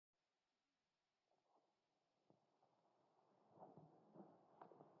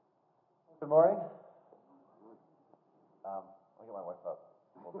Good morning. I'll get my wife up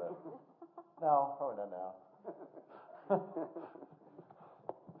a little bit. No, probably not now.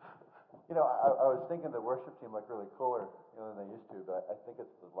 I was thinking the worship team looked really cooler, than they used to, but I think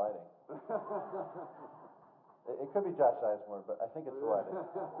it's the lighting. It could be Josh Sizemore, but I think it's the lighting.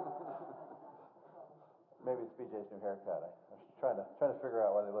 Maybe it's BJ's new haircut. I was trying to figure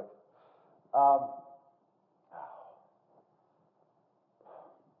out why they look.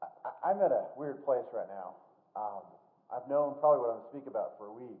 I'm at a weird place right now. I've known probably what I'm going to speak about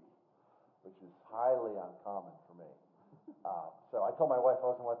for a week, which is highly uncommon for me. So I told my wife I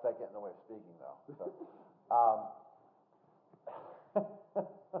wasn't going to let that get in the way of speaking, though. So,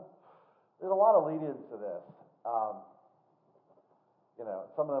 there's a lot of lead-ins to this.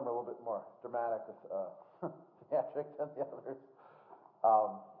 Some of them are a little bit more dramatic with theatrics than the others.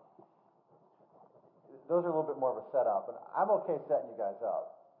 Those are a little bit more of a setup, and I'm okay setting you guys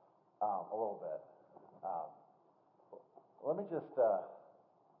up a little bit. Let me just.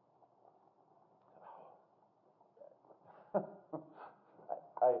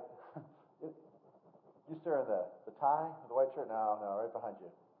 You sir in the tie with the white shirt? No, right behind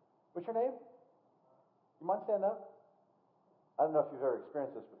you. What's your name? You mind standing up? I don't know if you've ever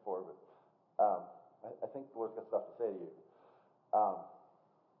experienced this before, but I think the Lord's got stuff to say to you. I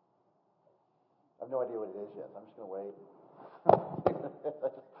have no idea what it is yet, so I'm just going to wait. I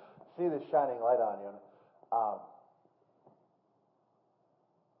just see this shining light on you. And,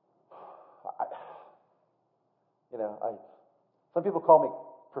 some people call me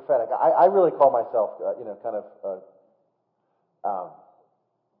prophetic. I really call myself, kind of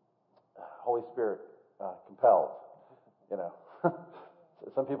Holy Spirit compelled.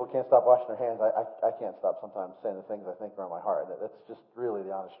 Some people can't stop washing their hands. I can't stop sometimes saying the things I think are on my heart. That's just really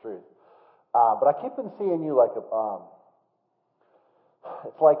the honest truth. But I keep on seeing you like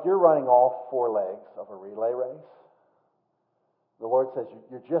it's like you're running all four legs of a relay race. The Lord says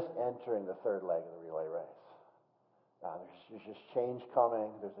you're just entering the third leg of the relay race. There's just change coming.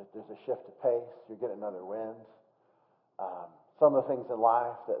 There's a shift of pace. You're getting another wind. Some of the things in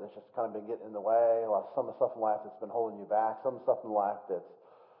life that's just kind of been getting in the way. Some of the stuff in life that's been holding you back. Some of the stuff in life that's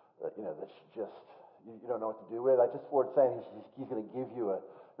just you don't know what to do with. The Lord's saying He's going to give you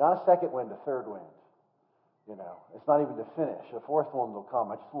not a second wind, a third wind. It's not even to finish. A fourth one will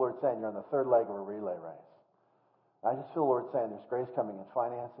come. The Lord's saying you're on the third leg of a relay race. I just feel the Lord saying there's grace coming in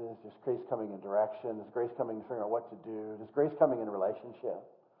finances, there's grace coming in direction, there's grace coming in figuring out what to do, there's grace coming in relationship.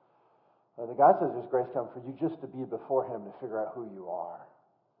 The God says there's grace coming for you just to be before Him to figure out who you are.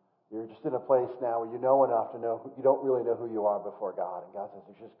 You're just in a place now where you know enough to know you don't really know who you are before God. And God says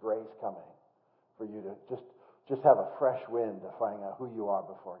there's just grace coming for you to just have a fresh wind of finding out who you are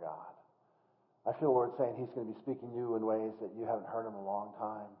before God. I feel the Lord saying He's going to be speaking to you in ways that you haven't heard Him in a long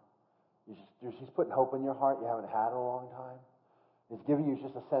time. He's putting hope in your heart you haven't had in a long time. He's giving you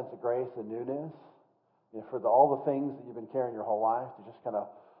just a sense of grace and newness. For all the things that you've been carrying your whole life to just kind of,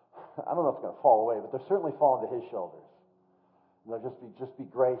 I don't know if it's going to fall away, but they're certainly falling to His shoulders. And there'll just be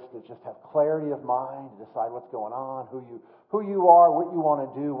grace to just have clarity of mind, to decide what's going on, who you are, what you want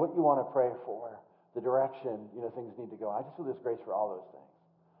to do, what you want to pray for, the direction, things need to go. I just feel this grace for all those things.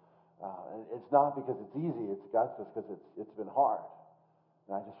 And it's not because it's easy, it's because it's been hard.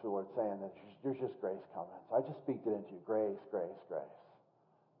 And I just feel the Lord saying that there's just grace coming. So I just speak it into you. Grace, grace, grace.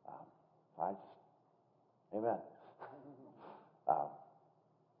 Amen.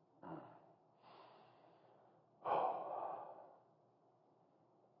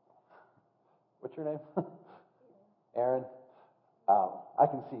 What's your name? Aaron. I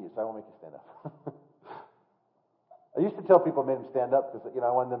can see you, so I won't make you stand up. I used to tell people I made them stand up because I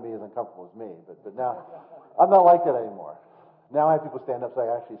wanted them to be as uncomfortable as me. But now I'm not like that anymore. Now I have people stand up so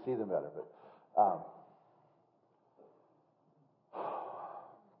I actually see them better. But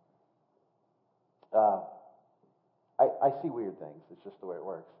I see weird things. It's just the way it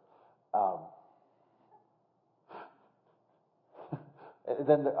works. And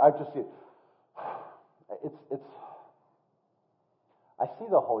then I just see it's. I see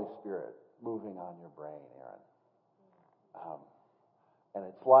the Holy Spirit moving on your brain, Aaron. And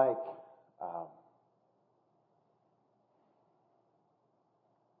it's like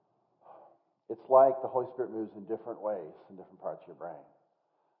the Holy Spirit moves in different ways in different parts of your brain.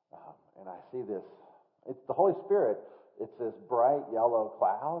 And I see this. The Holy Spirit, it's this bright yellow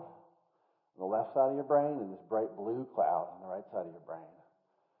cloud on the left side of your brain and this bright blue cloud on the right side of your brain.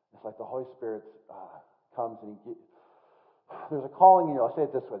 It's like the Holy Spirit comes and there's a calling I'll say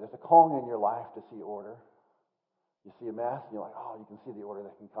it this way, there's a calling in your life to see order. You see a mess and you're like, you can see the order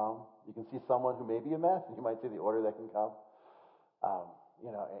that can come. You can see someone who may be a mess and you might see the order that can come.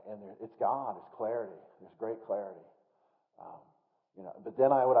 and it's God, it's clarity. There's great clarity. But then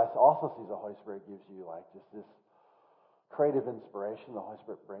what I also see is the Holy Spirit gives you like just this creative inspiration the Holy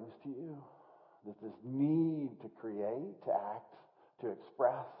Spirit brings to you. There's this need to create, to act, to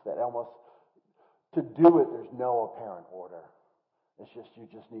express, that almost, to do it, there's no apparent order. It's just, you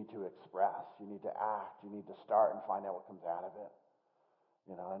just need to express. You need to act. You need to start and find out what comes out of it.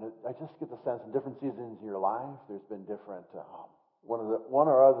 And I just get the sense in different seasons of your life, there's been different, one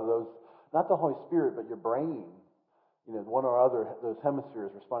or other of those, not the Holy Spirit, but your brain, one or other, those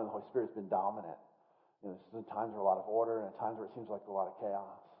hemispheres responding to the Holy Spirit has been dominant. There's been times where a lot of order and times where it seems like a lot of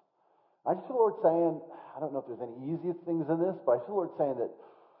chaos. I just feel the Lord saying, I don't know if there's any easy things in this, but I feel the Lord saying that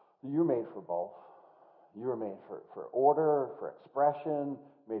you're made for both. You were made for order, for expression,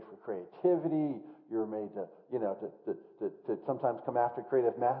 made for creativity. You were made to sometimes come after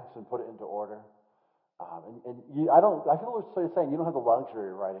creative mess and put it into order. I feel the Lord saying you don't have the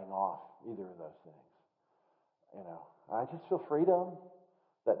luxury of writing off either of those things. I just feel freedom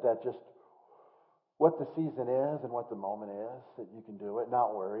that just what the season is and what the moment is, that you can do it,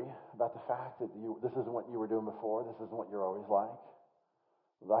 not worry about the fact that this isn't what you were doing before, this isn't what you're always like.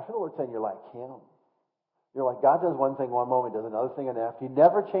 I feel the Lord saying you're like Him. You're like, God does one thing one moment, does another thing the next. He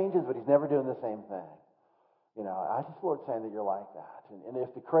never changes, but He's never doing the same thing. I just feel the Lord saying that you're like that. And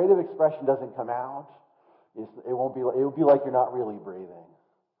if the creative expression doesn't come out, it will be like you're not really breathing.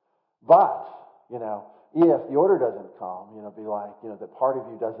 But, if the order doesn't come, be like, that part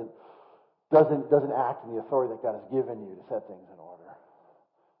of you doesn't act in the authority that God has given you to set things in order.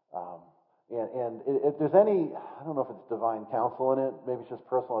 And if there's any, I don't know if it's divine counsel in it, maybe it's just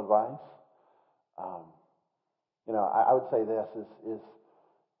personal advice. I would say this is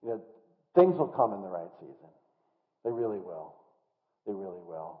things will come in the right season. They really will. They really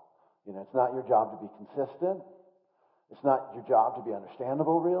will. It's not your job to be consistent. It's not your job to be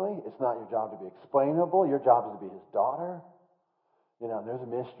understandable, really. It's not your job to be explainable. Your job is to be His daughter. There's a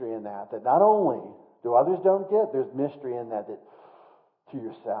mystery in that not only do others don't get, there's mystery in that to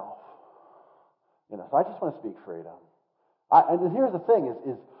yourself. So I just want to speak freedom. And here's the thing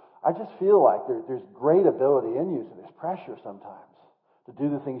is I just feel like there's great ability in you, so there's pressure sometimes to do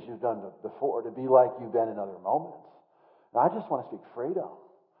the things you've done before, to be like you've been in other moments. And I just want to speak freedom.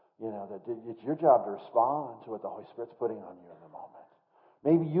 That it's your job to respond to what the Holy Spirit's putting on you in the moment.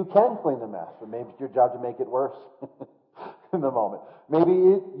 Maybe you can clean the mess, but maybe it's your job to make it worse in the moment. Maybe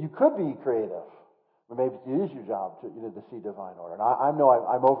you could be creative, but maybe it is your job to see divine order. And I know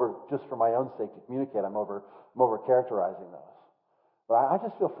I'm over, just for my own sake to communicate, I'm over characterizing those. But I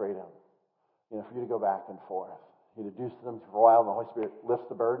just feel freedom, for you to go back and forth. You to do something for a while, and the Holy Spirit lifts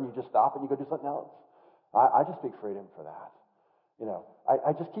the burden. You just stop and you go do something else. I just speak freedom for that.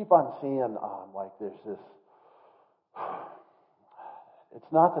 I just keep on seeing like there's this.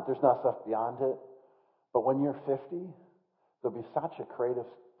 It's not that there's not stuff beyond it, but when you're 50, there'll be such a creative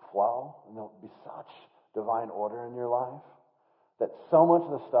flow, and there'll be such divine order in your life that so much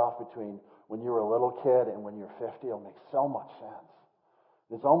of the stuff between when you were a little kid and when you're 50 will make so much sense.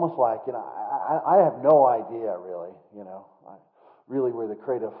 It's almost like, I have no idea really, really where the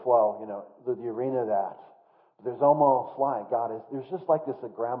creative flow, the arena of that. But there's almost like there's just like this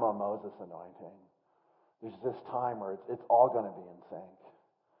Grandma Moses anointing. There's this time where it's all going to be in sync.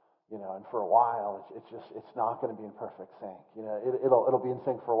 And for a while, it's not going to be in perfect sync. It'll be in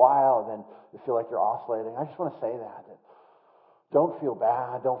sync for a while, and then you feel like you're oscillating. I just want to say that don't feel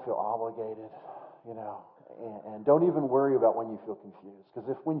bad, don't feel obligated, and don't even worry about when you feel confused. Because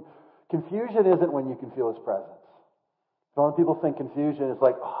confusion isn't when you can feel His presence. So when people think confusion is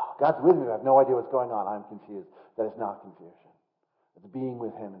like, oh, God's with me, I have no idea what's going on, I'm confused. That is not confusion. It's being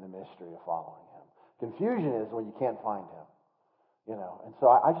with Him in the mystery of following Him. Confusion is when you can't find Him. And so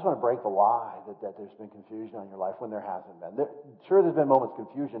I just want to break the lie that there's been confusion in your life when there hasn't been. Sure, there's been moments of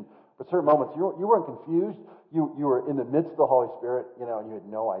confusion, but certain moments you weren't confused. You were in the midst of the Holy Spirit, and you had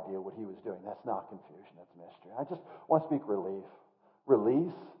no idea what He was doing. That's not confusion. That's mystery. I just want to speak relief.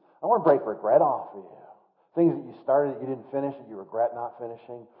 Release. I want to break regret off of you. Things that you started that you didn't finish, that you regret not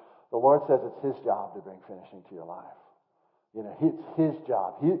finishing. The Lord says it's His job to bring finishing to your life. It's His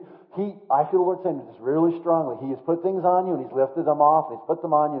job. I feel the Lord saying this really strongly. He has put things on you and He's lifted them off. And He's put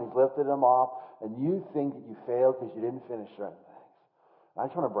them on you and He's lifted them off. And you think that you failed because you didn't finish certain things. And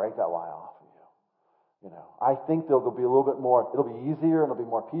I just want to break that lie off of you. I think there'll be a little bit more, it'll be easier and there'll be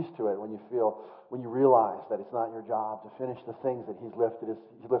more peace to it when you realize that it's not your job to finish the things that He's lifted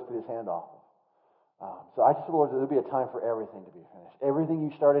His hand off of. So I just feel, Lord, there'll be a time for everything to be finished. Everything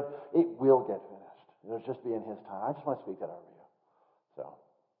you started, it will get finished. It'll just be in His time. I just want to speak that over you. So,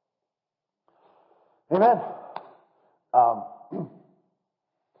 amen.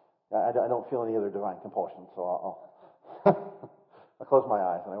 I don't feel any other divine compulsion, so I'll close my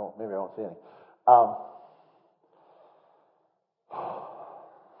eyes and maybe I won't see any.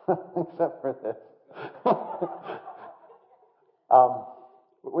 Except for this.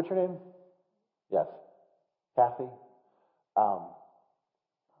 What's your name? Yes. Kathy?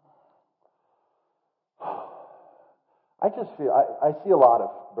 I just feel, I see a lot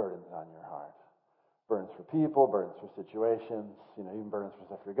of burdens on your heart. Burdens for people, burdens for situations, even burdens for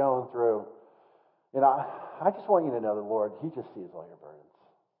stuff you're going through. I just want you to know the Lord, He just sees all your burdens.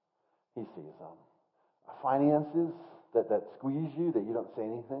 He sees them. Finances that squeeze you, that you don't say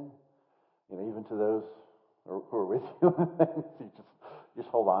anything. Even to those who are with you, you just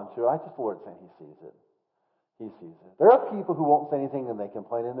hold on to it. The Lord's saying He sees it. He sees it. There are people who won't say anything and they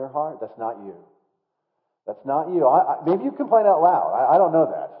complain in their heart. That's not you. That's not you. Maybe you complain out loud. I don't know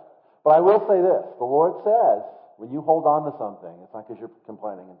that. But I will say this. The Lord says, when you hold on to something, it's not because you're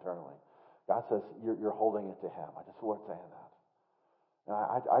complaining internally. God says you're holding it to Him. The Lord's saying that. And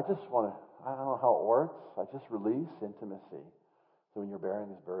I just want to, I don't know how it works. I just release intimacy. So when you're bearing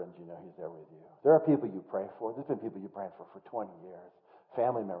His burdens, you know He's there with you. There are people you pray for. There's been people you prayed for 20 years.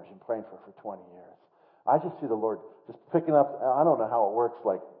 Family members you've prayed for 20 years. I just see the Lord just picking up. I don't know how it works.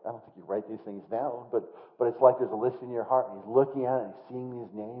 I don't think you write these things down, but it's like there's a list in your heart, and He's looking at it, and He's seeing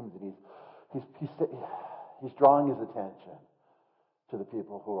these names, and He's drawing His attention to the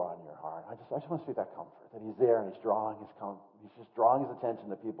people who are on your heart. I just want to speak that comfort that He's there, and He's just drawing His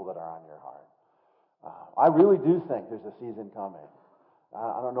attention to people that are on your heart. I really do think there's a season coming.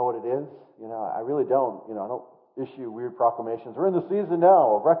 I don't know what it is. I really don't. I don't issue weird proclamations. We're in the season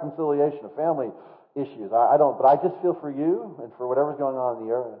now of reconciliation, of family issues. I don't, but I just feel for you and for whatever's going on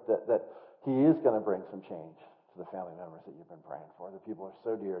in the earth that He is going to bring some change to the family members that you've been praying for, the people who are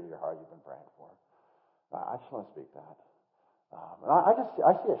so dear to your heart you've been praying for. I just want to speak that. And I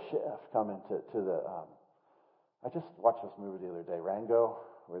see a shift coming to the. I just watched this movie the other day, Rango,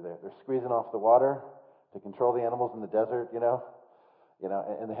 where they're squeezing off the water to control the animals in the desert, and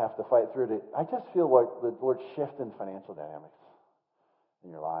they have to fight through it. I just feel like the Lord's shifting financial dynamics in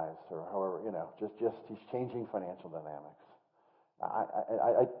your lives, or however, just He's changing financial dynamics.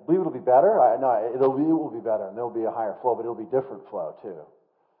 I believe it'll be better. It will be better, and there'll be a higher flow, but it'll be different flow too.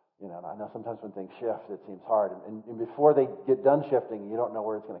 And I know sometimes when things shift, it seems hard, and before they get done shifting, you don't know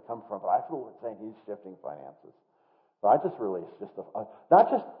where it's going to come from. But I feel like saying He's shifting finances. So I just released not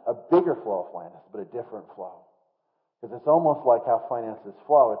just a bigger flow of finances, but a different flow, because it's almost like how finances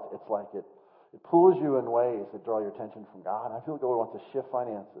flow. It's like it pulls you in ways that draw your attention from God. And I feel like the Lord wants to shift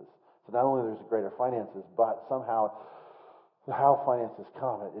finances. So not only there's greater finances, but somehow how finances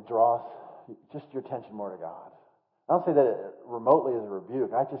come, it draws just your attention more to God. I don't say that remotely as a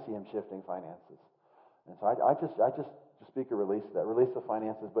rebuke. I just see Him shifting finances. And so I just speak a release of that. Release the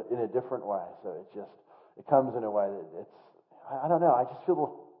finances, but in a different way. So it comes in a way that I don't know. I just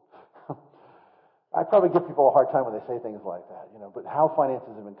feel I probably give people a hard time when they say things like that, But how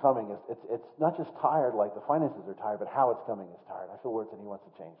finances have been coming it's not just tired like the finances are tired, but how it's coming is tired. I feel the Lord saying He wants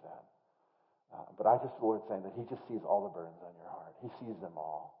to change that. But I just feel the Lord saying that He just sees all the burdens on your heart. He sees them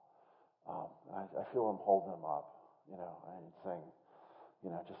all. I feel Him holding them up, and saying,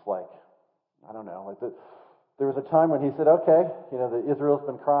 just like I don't know, there was a time when He said, okay, the Israel's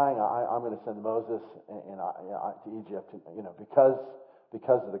been crying. I'm going to send Moses to Egypt,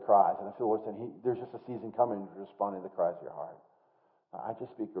 because of the cries. And I feel the Lord saying, there's just a season coming to respond to the cries of your heart. I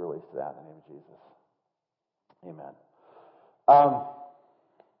just speak a release to that in the name of Jesus. Amen.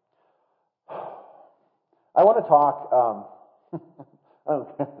 I want to talk, I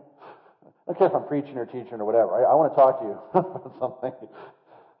don't care if I'm preaching or teaching or whatever. I want to talk to you about something.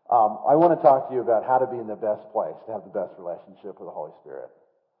 I want to talk to you about how to be in the best place, to have the best relationship with the Holy Spirit.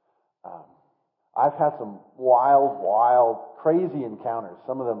 I've had some wild, crazy encounters.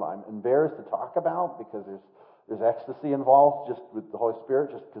 Some of them I'm embarrassed to talk about because there's ecstasy involved just with the Holy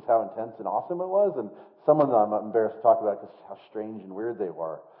Spirit, just because how intense and awesome it was. And some of them I'm embarrassed to talk about because how strange and weird they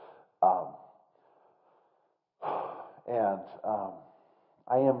were.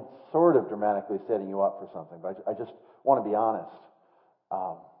 I am sort of dramatically setting you up for something, but I just want to be honest.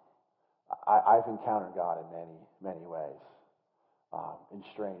 I've encountered God in many, many ways, in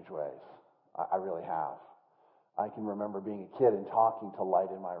strange ways. I really have. I can remember being a kid and talking to light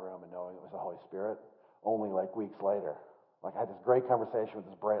in my room and knowing it was the Holy Spirit only like weeks later. Like I had this great conversation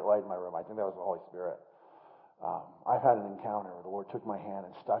with this bright light in my room. I think that was the Holy Spirit. I've had an encounter where the Lord took my hand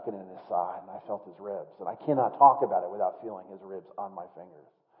and stuck it in His side, and I felt His ribs. And I cannot talk about it without feeling His ribs on my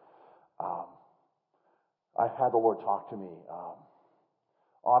fingers. I've had the Lord talk to me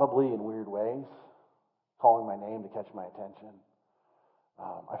audibly in weird ways, calling my name to catch my attention.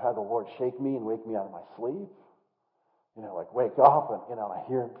 I've had the Lord shake me and wake me out of my sleep. Like wake up and, I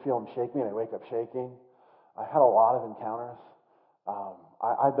feel Him shake me and I wake up shaking. I had a lot of encounters.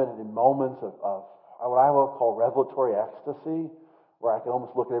 I've been in moments of what I will call revelatory ecstasy, where I can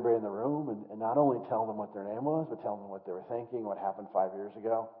almost look at everybody in the room and not only tell them what their name was, but tell them what they were thinking, what happened 5 years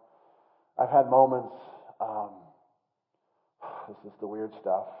ago. I've had moments, this is the weird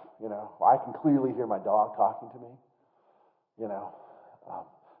stuff, I can clearly hear my dog talking to me.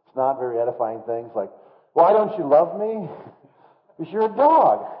 It's not very edifying things like, why don't you love me? Because you're a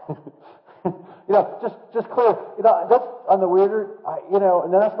dog. Just clear. That's on the weirder,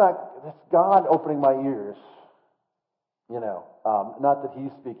 and that's God opening my ears. Not that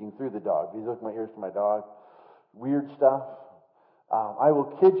He's speaking through the dog. He's opening my ears to my dog. Weird stuff. I will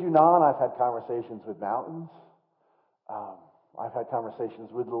kid you not, I've had conversations with mountains. I've had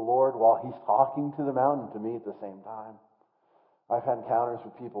conversations with the Lord while He's talking to the mountain to me at the same time. I've had encounters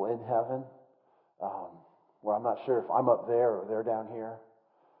with people in heaven where I'm not sure if I'm up there or they're down here.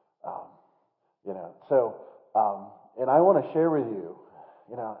 And I want to share with you,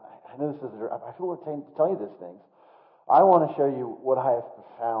 I know this is, I feel we're to tell you these things. I want to show you what I have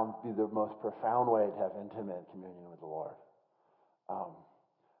found to be the most profound way to have intimate communion with the Lord.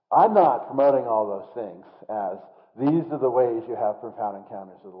 I'm not promoting all those things as these are the ways you have profound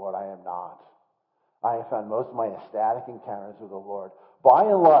encounters with the Lord. I am not. I have found most of my ecstatic encounters with the Lord, by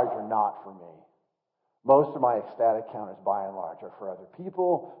and large, are not for me. Most of my ecstatic encounters, by and large, are for other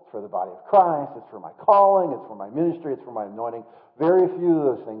people. It's for the body of Christ. It's for my calling. It's for my ministry. It's for my anointing. Very few of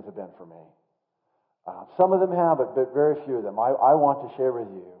those things have been for me. Some of them have, but very few of them. I want to share with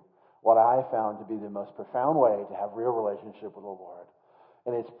you what I found to be the most profound way to have real relationship with the Lord.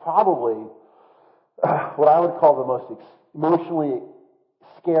 And it's probably what I would call the most emotionally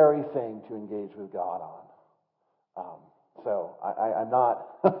scary thing to engage with God on. So I'm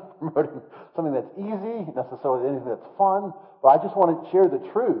not promoting something that's easy, necessarily anything that's fun, but I just want to share the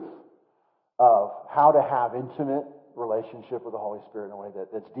truth of how to have intimate relationship with the Holy Spirit in a way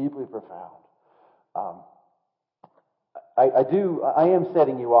that's deeply profound. I am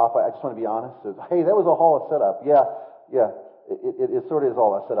setting you off. I just want to be honest. So, hey, that was a whole setup. Yeah. It sort of is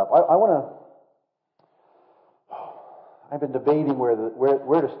all a setup. I've been debating where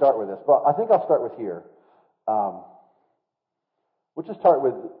to start with this, but I think I'll start with here. We'll just start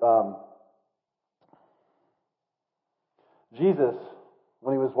with Jesus,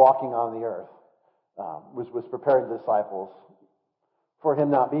 when He was walking on the earth, was preparing the disciples for Him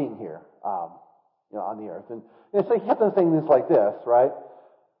not being here, on the earth. And so He kept on saying things like this, right?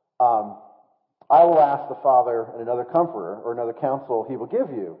 I will ask the Father and another comforter or another counsel He will give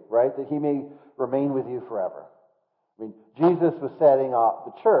you, right? That He may remain with you forever. I mean, Jesus was setting up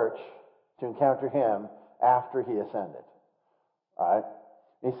the church to encounter Him after He ascended. All right?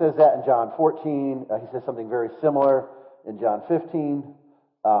 And He says that in John 14. He says something very similar in John 15,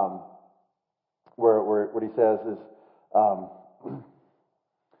 where what He says is,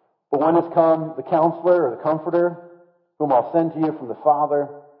 but when has come the counselor or the comforter, whom I'll send to you from the Father,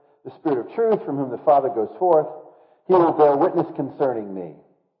 the Spirit of truth from whom the Father goes forth, He will bear witness concerning me.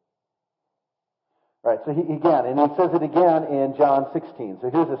 Right, so he says it again in John 16.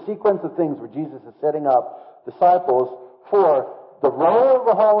 So here's a sequence of things where Jesus is setting up disciples for the role of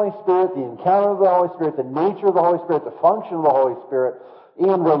the Holy Spirit, the encounter of the Holy Spirit, the nature of the Holy Spirit, the function of the Holy Spirit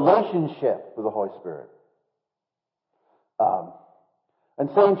in relationship with the Holy Spirit. And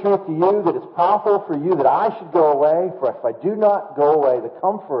saying truth to you that it's profitable for you that I should go away, for if I do not go away, the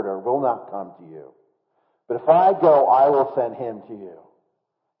Comforter will not come to you. But if I go, I will send Him to you.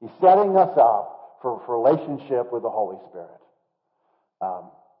 He's setting us up for relationship with the Holy Spirit.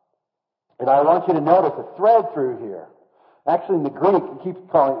 And I want you to notice a thread through here. Actually, in the Greek, it keeps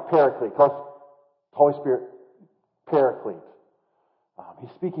calling it Paraclete. It calls Holy Spirit Paraclete.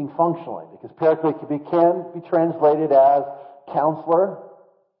 He's speaking functionally, because Paraclete can be translated as counselor.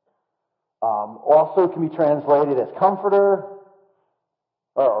 Also can be translated as comforter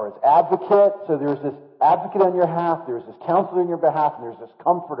or as advocate. So there's this advocate on your behalf, there's this counselor on your behalf, and there's this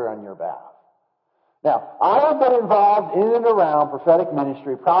comforter on your behalf. Now, I have been involved in and around prophetic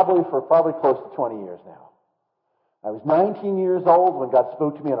ministry probably close to 20 years now. I was 19 years old when God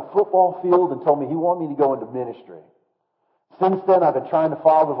spoke to me on a football field and told me He wanted me to go into ministry. Since then, I've been trying to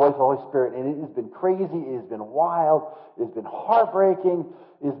follow the voice of the Holy Spirit, and it has been crazy, it has been wild, it has been heartbreaking,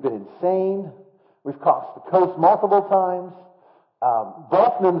 it has been insane. We've crossed the coast multiple times.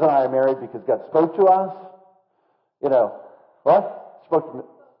 Both Mims and I are married because God spoke to us. What? Spoke to me.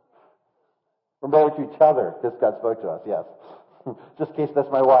 We're married to each other because God spoke to us, yes. Just in case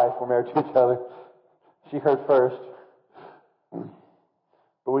that's my wife, we're married to each other. She heard first.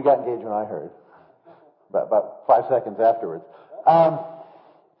 But we got engaged when I heard. About 5 seconds afterwards.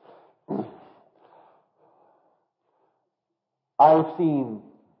 I've seen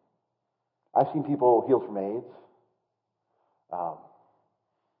people healed from AIDS.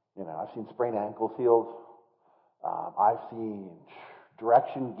 I've seen sprained ankles healed. I've seen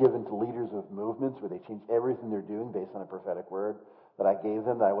direction given to leaders of movements where they change everything they're doing based on a prophetic word that I gave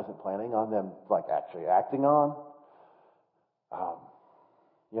them that I wasn't planning on them actually acting on.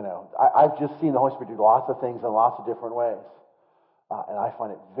 I've just seen the Holy Spirit do lots of things in lots of different ways. And I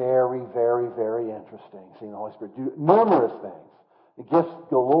find it very, very, very interesting seeing the Holy Spirit do numerous things. The gifts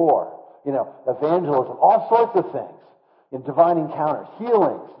galore, evangelism, all sorts of things. Divine encounters,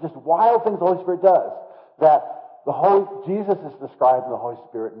 healings, just wild things the Holy Spirit does. That Jesus is described in the Holy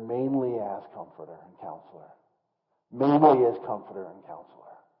Spirit mainly as comforter and counselor. Mainly as comforter and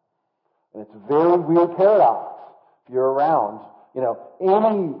counselor. And it's a very weird paradox. If you're around,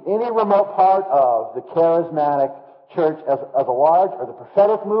 any remote part of the charismatic church as a large, or the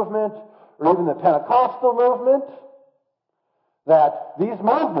prophetic movement, or even the Pentecostal movement, that these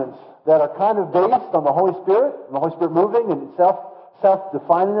movements that are kind of based on the Holy Spirit, and the Holy Spirit moving and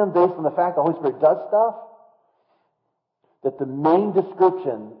self-defining them based on the fact the Holy Spirit does stuff, that the main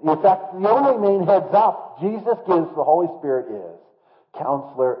description, in fact, the only main heads up Jesus gives the Holy Spirit is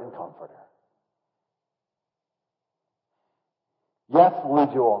counselor and comforter. Yes,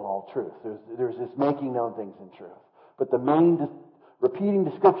 lead you all in all truth. There's this making known things in truth. But the main repeating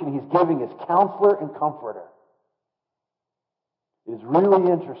description he's giving is counselor and comforter. It is really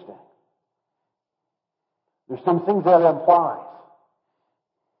interesting. There's some things that it implies.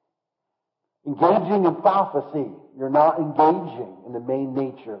 Engaging in prophecy, you're not engaging in the main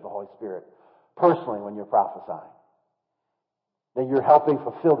nature of the Holy Spirit personally when you're prophesying. That you're helping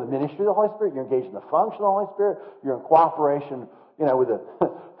fulfill the ministry of the Holy Spirit, you're engaged in the function of the Holy Spirit, you're in cooperation, with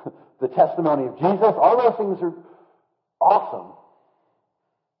the testimony of Jesus. All those things are awesome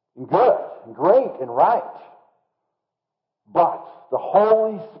and good and great and right. But the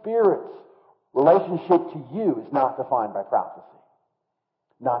Holy Spirit's relationship to you is not defined by prophecy.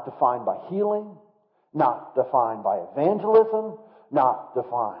 Not defined by healing. Not defined by evangelism. Not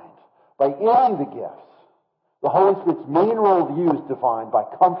defined by any of the gifts. The Holy Spirit's main role to you is defined by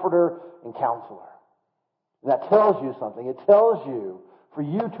comforter and counselor. And that tells you something. It tells you, for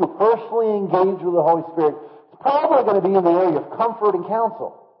you to personally engage with the Holy Spirit, it's probably going to be in the area of comfort and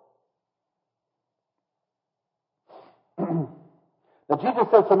counsel. Now, Jesus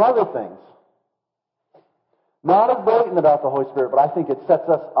said some other things. Not as blatant about the Holy Spirit, but I think it sets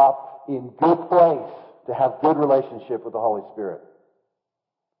us up in good place to have good relationship with the Holy Spirit.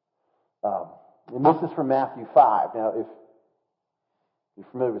 And this is from Matthew 5. Now, if you're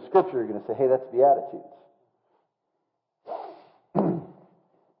familiar with Scripture, you're going to say, hey, that's Beatitudes.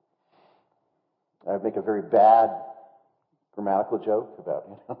 I would make a very bad grammatical joke about,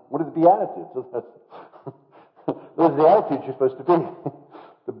 what are the Beatitudes? Those are the attitudes you're supposed to be.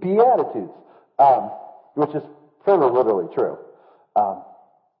 The Beatitudes, which is fairly literally true.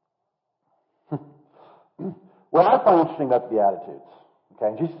 What I find interesting about the Beatitudes,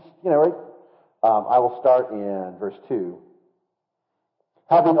 okay, Jesus, right? I will start in verse 2.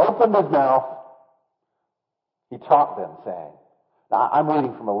 Having opened his mouth, he taught them, saying. Now, I'm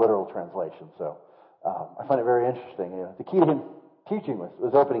reading from a literal translation, so I find it very interesting. The key to him teaching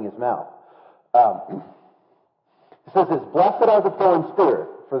was opening his mouth. It says this, blessed are the poor in spirit,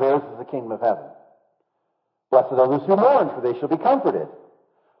 for theirs is the kingdom of heaven. Blessed are those who mourn, for they shall be comforted.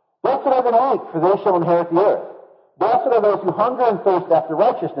 Blessed are the meek, for they shall inherit the earth. Blessed are those who hunger and thirst after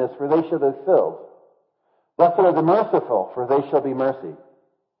righteousness, for they shall be filled. Blessed are the merciful, for they shall be mercy.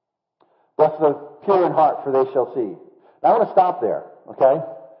 Blessed are the pure in heart, for they shall see. Now I want to stop there, okay?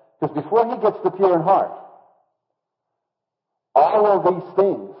 Because before he gets to pure in heart, all of these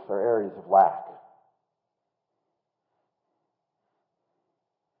things are areas of lack.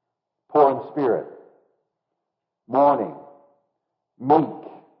 Poor in spirit, mourning, meek,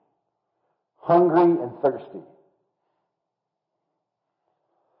 hungry and thirsty.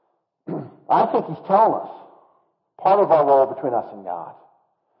 I think he's telling us part of our role between us and God.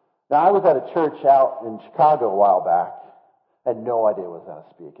 Now, I was at a church out in Chicago a while back. I had no idea what I was going to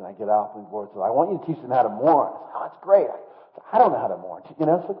speak. And I get up and the Lord says, I want you to teach them how to mourn. I said, oh, that's great. I don't know how to mourn. It's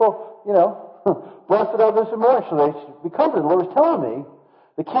like, well, blessed are those who mourn, so they should be comforted. The Lord was telling me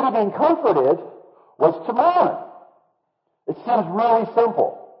the key to being comforted was to mourn. It seems really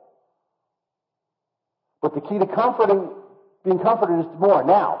simple. But the key to being comforted is to mourn.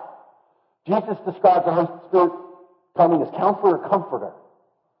 Now, Jesus describes the Holy Spirit coming as counselor or comforter.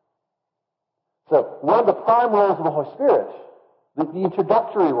 So one of the prime roles of the Holy Spirit The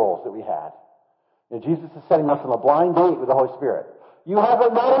introductory roles that we had. Jesus is setting us on a blind date with the Holy Spirit. You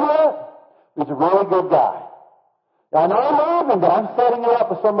haven't met him yet? He's a really good guy. Now, I know I'm leaving, but I'm setting you up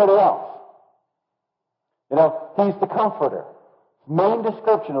with somebody else. He's the comforter. Main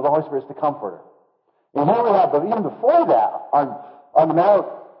description of the Holy Spirit is the comforter. And here we have, but even before that, on the Mount,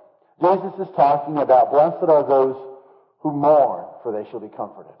 Jesus is talking about, blessed are those who mourn, for they shall be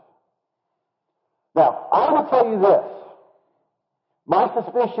comforted. Now, I will tell you this. My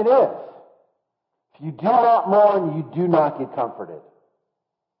suspicion is, if you do not mourn, you do not get comforted.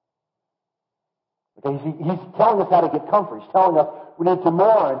 Okay, he's telling us how to get comfort. He's telling us we need to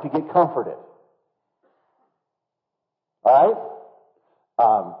mourn to get comforted. All right?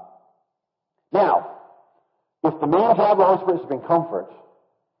 Now, if the main job of the Holy Spirit is to bring comfort,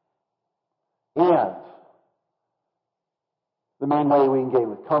 and the main way we engage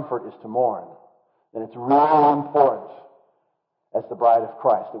with comfort is to mourn, then it's really important as the bride of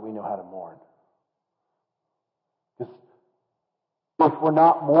Christ that we know how to mourn. Because if we're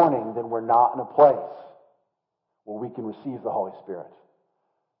not mourning, then we're not in a place where we can receive the Holy Spirit.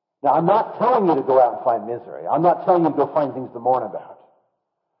 Now, I'm not telling you to go out and find misery. I'm not telling you to go find things to mourn about.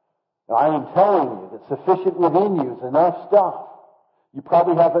 Now, I am telling you that sufficient within you is enough stuff. You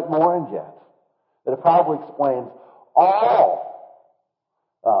probably haven't mourned yet. That it probably explains all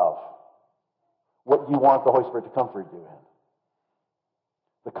of what you want the Holy Spirit to comfort you in.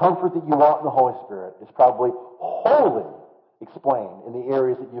 The comfort that you want in the Holy Spirit is probably wholly explained in the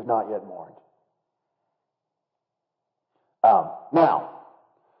areas that you've not yet mourned. Now,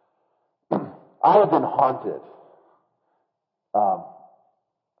 I have been haunted.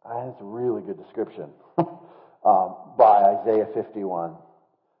 That's a really good description by Isaiah 51,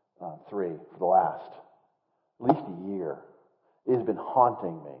 3 for the last at least a year. It has been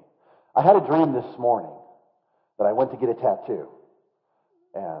haunting me. I had a dream this morning that I went to get a tattoo,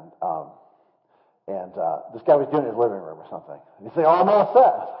 and this guy was doing it in his living room or something. And he said, "Oh, I'm all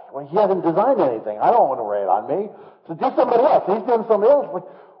set." Well, he hasn't designed anything. I don't want to wear it on me. So do somebody else. He's doing somebody else. Like,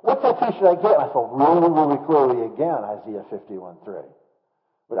 what tattoo should I get? And I saw really, really clearly again Isaiah 51:3.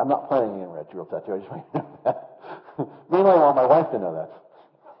 But I'm not planning on a real tattoo. I just want you to know that. Meanwhile, I want my wife to know that.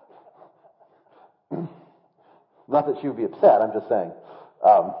 Not that she would be upset. I'm just saying.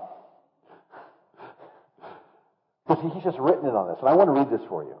 Because he's just written it on this. And I want to read this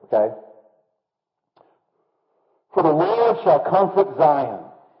for you, okay? For the Lord shall comfort Zion.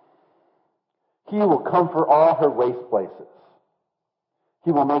 He will comfort all her waste places.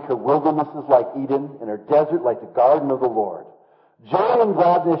 He will make her wildernesses like Eden and her desert like the garden of the Lord. Joy and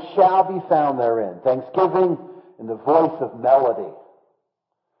gladness shall be found therein. Thanksgiving and the voice of melody.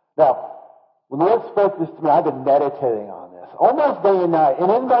 Now, when the Lord spoke this to me, I've been meditating on this almost day and night,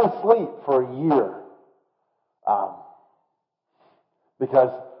 and in my sleep for a year.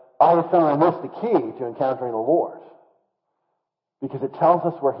 Because I have found this the key to encountering the Lord. Because it tells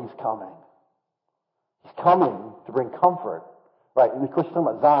us where He's coming. He's coming to bring comfort. Right, and of course he's talking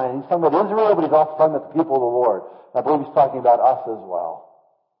about Zion. He's talking about Israel, but he's also talking about the people of the Lord. And I believe he's talking about us as well.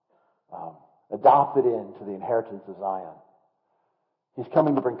 Adopted into the inheritance of Zion. He's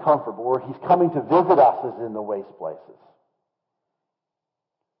coming to bring comfort, but where he's coming to visit us is in the waste places.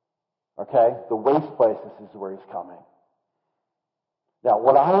 Okay? The waste places is where he's coming. Now,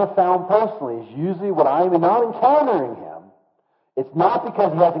 what I have found personally is usually when I'm not encountering him, it's not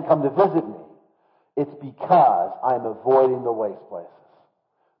because he hasn't come to visit me. It's because I'm avoiding the waste places.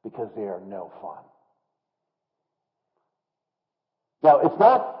 Because they are no fun. Now, it's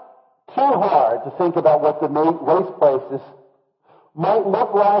not too hard to think about what the waste places might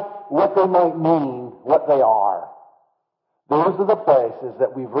look like, what they might mean, what they are. Those are the places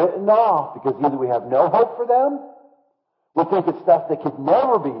that we've written off because either we have no hope for them, we think it's stuff that could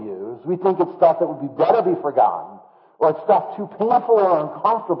never be used, we think it's stuff that would be better be forgotten, or it's stuff too painful or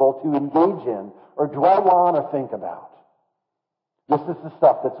uncomfortable to engage in, or dwell on, or think about. This is the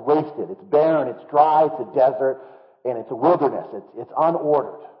stuff that's wasted. It's barren, it's dry, it's a desert, and it's a wilderness. It's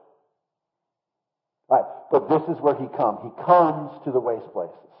unordered. Right, but this is where he comes. He comes to the waste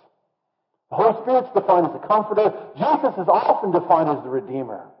places. The Holy Spirit's defined as the comforter. Jesus is often defined as the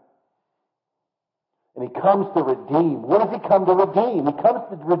redeemer. And he comes to redeem. What does he come to redeem? He comes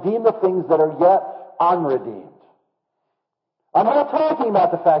to redeem the things that are yet unredeemed. I'm not talking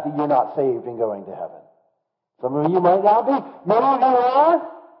about the fact that you're not saved and going to heaven. Some of you might not be. Many of you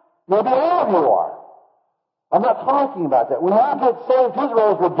are. Maybe all of you are. I'm not talking about that. When you get saved, his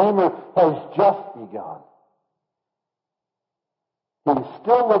role as Redeemer has just begun. He's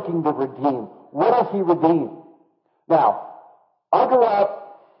still looking to redeem. What does he redeem? Now, I grew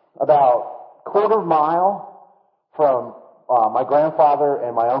up about a quarter mile from my grandfather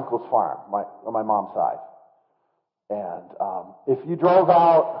and my uncle's farm, on my mom's side. And if you drove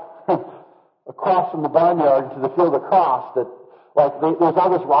out across from the barnyard to the field across, there's all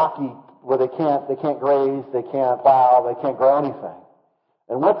this rocky where they can't graze, they can't plow, they can't grow anything.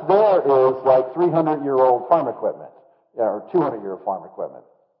 And what's there is like 300-year-old farm equipment, or 200-year-old farm equipment.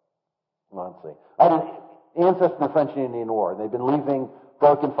 Honestly, I had an ancestor in the French and Indian War. They've been leaving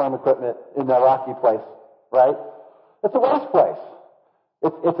broken farm equipment in that rocky place, right? It's a waste place.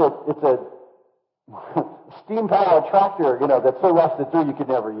 It's a steam-powered tractor, that's so rusted through you could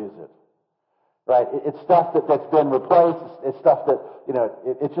never use it, right? It's stuff that's been replaced. It's stuff that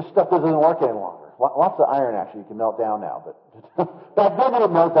it's just stuff that doesn't work any longer. Lots of iron actually you can melt down now, but back then you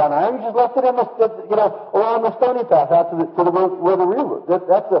didn't melt down iron. You just left it in along the stony path out to where the river.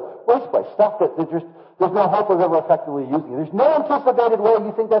 That's a waste place. Stuff that there's no hope of ever effectively using it. There's no anticipated way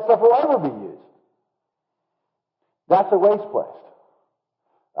you think that stuff will ever be used. That's a waste place.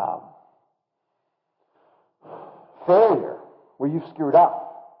 Failure, where you've screwed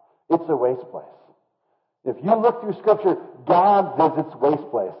up, it's a waste place. If you look through Scripture, God visits waste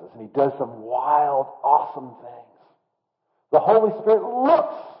places, and He does some wild, awesome things. The Holy Spirit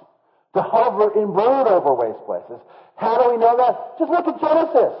looks to hover and brood over waste places. How do we know that? Just look at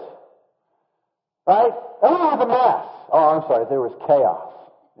Genesis. Right? Everything was a mess. Oh, I'm sorry, there was chaos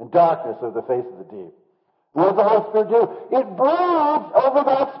and darkness over the face of the deep. What does the Holy Spirit do? It broods over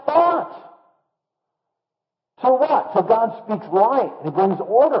that spot. So what? So God speaks light, and He brings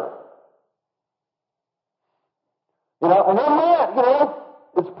order. And then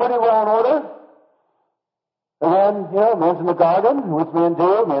it's pretty well in order. And then, man's in the garden, and what's man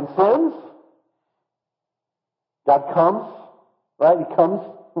do? Man sins. God comes, right? He comes.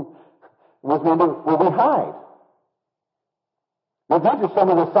 What's man do? Well, we hide. Now, these are some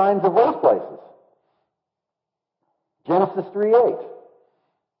of the signs of waste places. Genesis 3:8.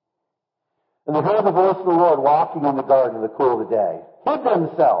 And they heard the voice of the Lord walking in the garden in the cool of the day. Hid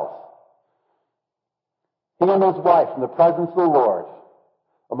themselves, he and his wife, from the presence of the Lord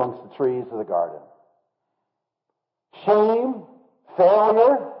amongst the trees of the garden. Shame,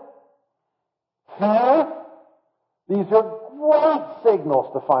 failure, fear, these are great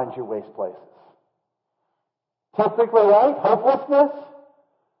signals to find your waste places. Typically, right? Hopelessness,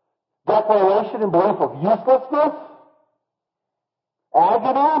 declaration and belief of uselessness,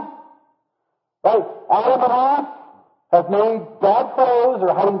 agony, right? Adam and Eve have made bad clothes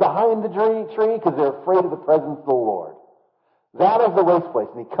or hiding behind the tree because they're afraid of the presence of the Lord. That is the waste place,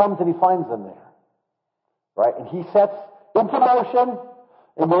 and He comes and He finds them there. Right? And He sets into motion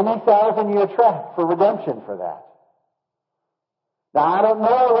a many 1,000-year trap for redemption for that. Now, I don't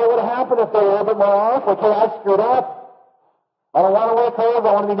know what would happen if they were a little bit more honest. Like, hey, I screwed up. I don't want to wear clothes.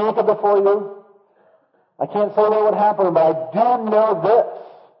 I want to be naked before you. I can't say what would happen, but I do know this.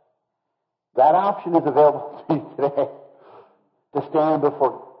 That option is available to you today. To stand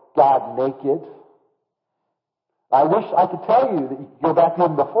before God naked. I wish I could tell you that you could go back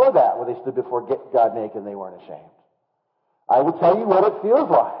even before that, where they stood before God naked and they weren't ashamed. I will tell you what it feels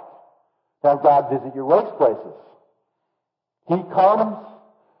like to have God visit your waste places. He comes,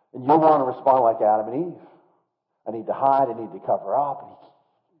 and you'll want to respond like Adam and Eve. I need to hide. I need to cover up.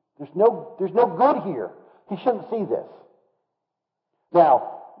 There's no good here. He shouldn't see this.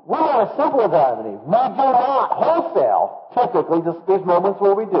 Now, we're not as simple as Adam and Eve. We do not wholesale, typically. There's moments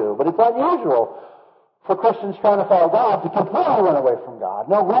where we do, but it's unusual for Christians trying to follow God to completely run away from God.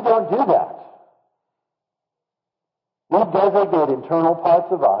 No, we don't do that. We designate internal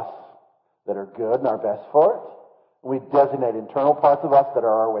parts of us that are good and our best for it. We designate internal parts of us that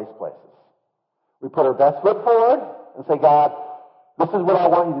are our waste places. We put our best foot forward and say, God, this is what I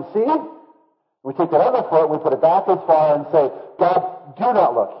want you to see. We take that other foot and we put it back as far and say, God, do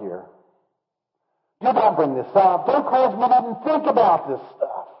not look here. Do not bring this up. Don't cause me to even think about this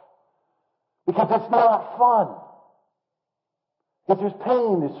stuff. Because it's not fun. Because there's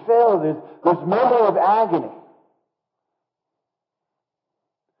pain, there's failure, there's memory of agony.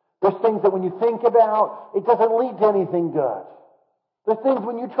 There's things that when you think about, it doesn't lead to anything good. There's things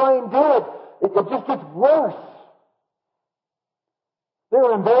when you try and do it, it just gets worse. There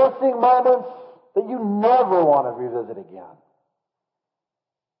are embarrassing moments that you never want to revisit again.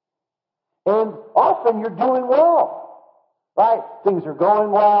 And often you're doing well, right? Things are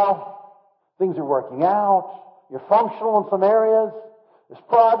going well. Things are working out. You're functional in some areas. There's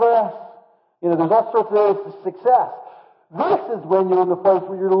progress. There's all sorts of areas of success. This is when you're in the place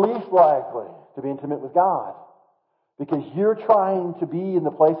where you're least likely to be intimate with God. Because you're trying to be in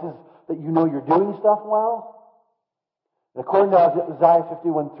the places that you know you're doing stuff well. And according to Isaiah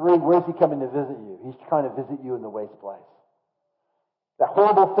 51:3, where is He coming to visit you? He's trying to visit you in the waste place. That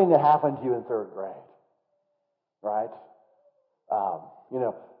horrible thing that happened to you in third grade, right?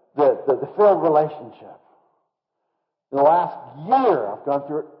 The failed relationship. In the last year, I've gone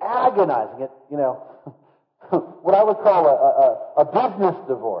through agonizing it, what I would call a business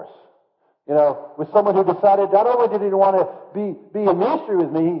divorce. With someone who decided not only did he want to be in ministry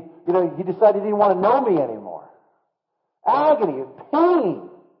with me, he decided he didn't want to know me anymore. Agony, pain.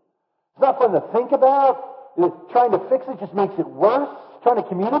 It's not fun to think about. Trying to fix it just makes it worse. Trying to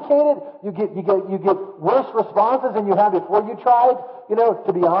communicate it, you get worse responses than you had before you tried,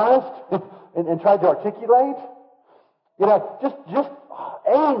 to be honest and tried to articulate. Just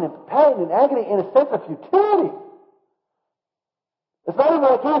pain and agony and a sense of futility. It's not even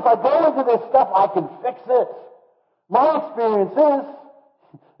like, hey, if I go into this stuff, I can fix it. My experience is,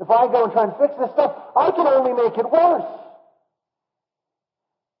 if I go and try and fix this stuff, I can only make it worse.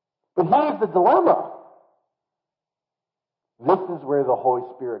 But here's the dilemma. This is where the Holy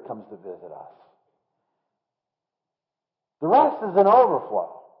Spirit comes to visit us. The rest is an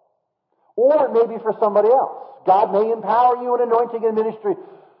overflow. Or it may be for somebody else. God may empower you in anointing and ministry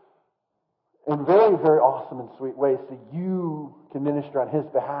in very, very awesome and sweet ways so you can minister on His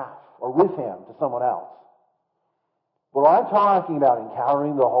behalf or with Him to someone else. But what I'm talking about,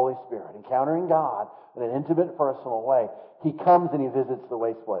 encountering the Holy Spirit, encountering God in an intimate, personal way, He comes and He visits the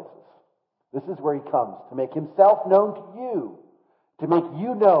waste places. This is where He comes to make Himself known to you, to make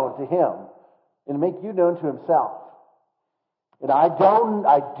you known to Him, and to make you known to Himself. And I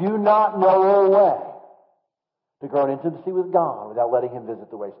do not know a way to grow in intimacy with God without letting Him visit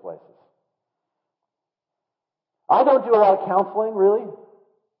the waste places. I don't do a lot of counseling, really.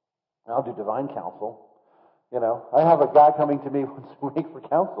 I'll do divine counsel. I have a guy coming to me once a week for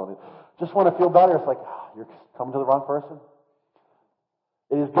counseling. Just want to feel better. It's like, you're coming to the wrong person.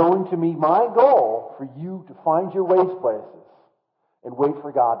 It is going to be my goal for you to find your waste places and wait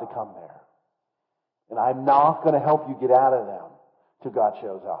for God to come there. And I'm not going to help you get out of them till God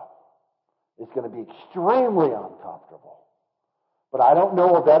shows up. It's going to be extremely uncomfortable. But I don't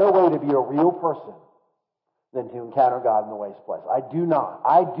know a better way to be a real person than to encounter God in the waste place. I do not.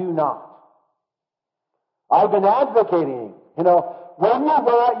 I've been advocating, when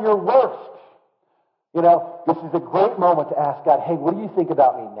you're at your worst, this is a great moment to ask God, hey, what do you think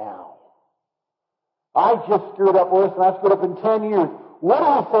about me now? I just screwed up worse than I've screwed up in 10 years. What do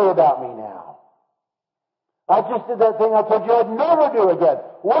you say about me now? I just did that thing I told you I'd never do again.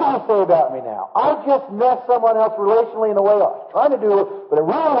 What do you say about me now? I just messed someone else relationally in a way I was trying to do it, but it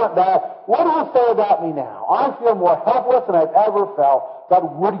really went bad. What do you say about me now? I feel more helpless than I've ever felt. God,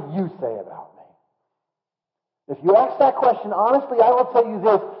 what do you say about me? If you ask that question honestly, I will tell you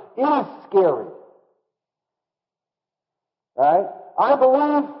this. It is scary. Alright? I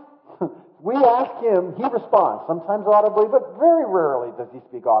believe we ask Him, He responds, sometimes audibly, but very rarely does He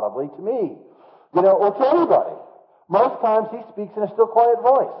speak audibly to me, or to anybody. Most times He speaks in a still quiet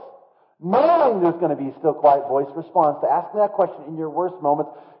voice. Knowing there's going to be a still quiet voice response to asking that question in your worst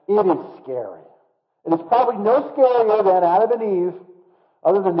moments, it is scary. It is probably no scarier than Adam and Eve,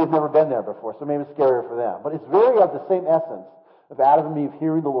 other than they've never been there before, so maybe it's scarier for them. But it's very of the same essence of Adam and Eve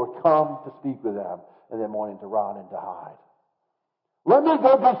hearing the Lord come to speak with them and then wanting to run and to hide. Let me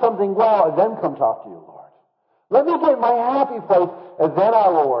go do something well and then come talk to you, Lord. Let me get my happy place and then I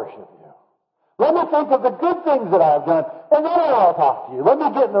will worship you. Let me think of the good things that I have done and then I'll talk to you. Let me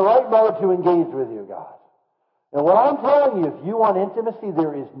get in the right mode to engage with you, God. And what I'm telling you, if you want intimacy,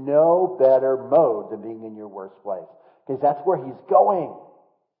 there is no better mode than being in your worst place. Because that's where He's going.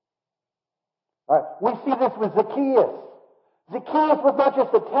 All right, we see this with Zacchaeus. Zacchaeus was not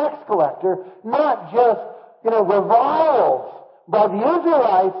just a tax collector, not just, reviled by the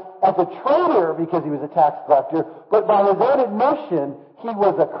Israelites as a traitor because he was a tax collector, but by his own admission, he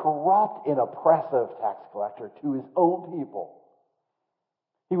was a corrupt and oppressive tax collector to his own people.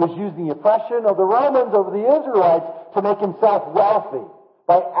 He was using the oppression of the Romans over the Israelites to make himself wealthy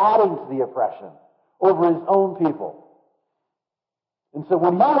by adding to the oppression over his own people. And so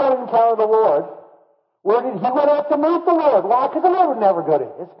when he went to encounter the Lord, where did he went out to meet the Lord? Why? Because the Lord would never go to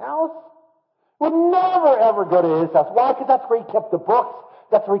his house. Would never ever go to his house. Why? Because that's where he kept the books.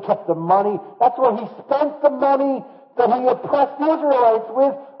 That's where he kept the money. That's where he spent the money that he oppressed the Israelites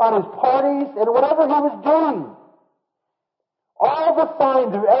with on his parties and whatever he was doing. All the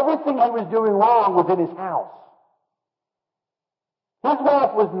signs of everything he was doing wrong was in his house. His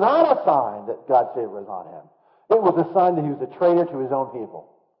wealth was not a sign that God's favor was on him. It was a sign that he was a traitor to his own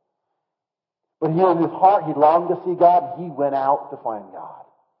people. But he, in his heart, he longed to see God, and he went out to find God.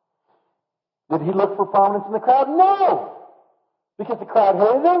 Did he look for prominence in the crowd? No! Because the crowd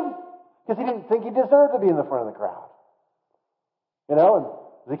hated him? Because he didn't think he deserved to be in the front of the crowd. You know,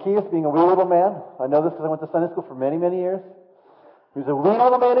 and Zacchaeus being a wee little man, I know this because I went to Sunday school for many, many years. He was a wee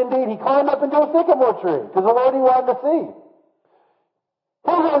little man indeed. He climbed up into a sycamore tree because the Lord he wanted to see.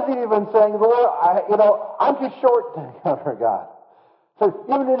 He wasn't even saying, the Lord, I'm too short to encounter God. So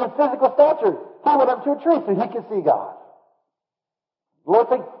even in his physical stature, he went up to a tree so he could see God. The Lord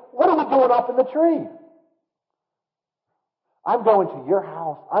said, what are you doing up in the tree? I'm going to your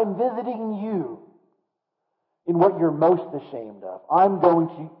house. I'm visiting you in what you're most ashamed of. I'm going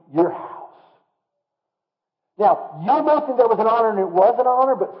to your house. Now, you may think that was an honor, and it was an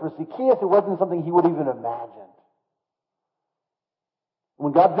honor, but for Zacchaeus, it wasn't something he would even imagine.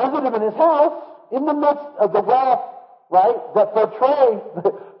 When God visited him in his house, in the midst of the wrath, right, that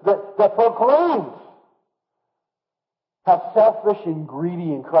proclaims how selfish and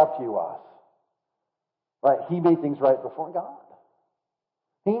greedy and corrupt he was, right, he made things right before God.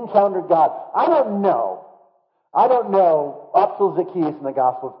 He encountered God. I don't know up till Zacchaeus in the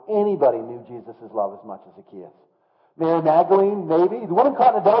gospel if anybody knew Jesus' love as much as Zacchaeus. Mary Magdalene, maybe. The woman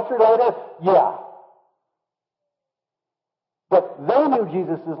caught in adultery later, yeah. But they knew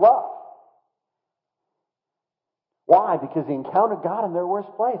Jesus' love. Why? Because he encountered God in their worst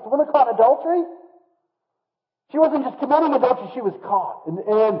place. The woman caught in adultery, she wasn't just committing adultery, she was caught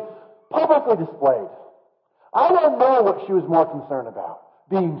and publicly displayed. I don't know what she was more concerned about.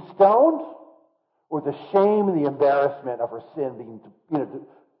 Being stoned or the shame and the embarrassment of her sin being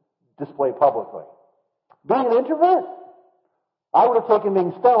displayed publicly. Being an introvert, I would have taken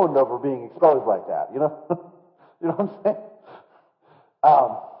being stoned over being exposed like that. You know what I'm saying?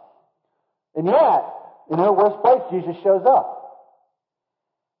 And yet, in her worst place, Jesus shows up.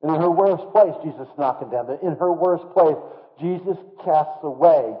 And in her worst place, Jesus is not condemned. In her worst place, Jesus casts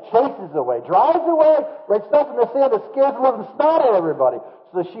away, chases away, drives away, writes stuff in the sand that scares the living snot out of everybody,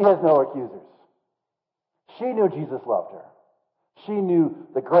 so that she has no accusers. She knew Jesus loved her. She knew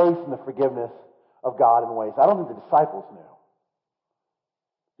the grace and the forgiveness of God in ways I don't think the disciples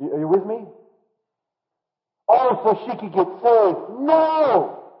knew. Are you with me? Oh, so she could get saved.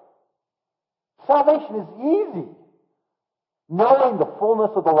 No! Salvation is easy. Knowing the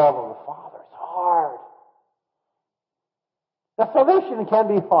fullness of the love of the Father is hard. Now, salvation can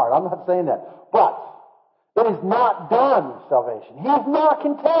be hard. I'm not saying that. But it is not done, salvation. He is not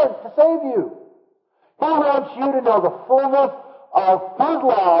content to save you. He wants you to know the fullness of His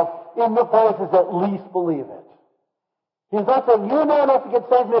love in the places that least believe it. He's not saying, you know enough to get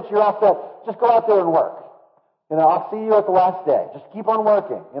saved, Mitch, you're all set. Just go out there and work. I'll see you at the last day. Just keep on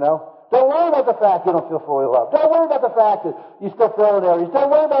working, Don't worry about the fact you don't feel fully loved. Don't worry about the fact that you still fail in areas.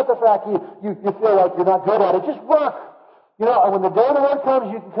 Don't worry about the fact you feel like you're not good at it. Just work. And when the day of the Lord comes,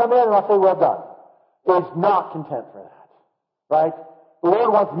 you can come in and I'll say, well done. He's not content for that. Right? The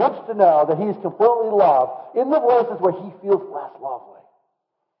Lord wants Mitch to know that He's completely loved in the places where he feels less lovely.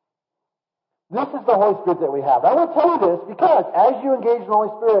 This is the Holy Spirit that we have. I want to tell you this because as you engage in the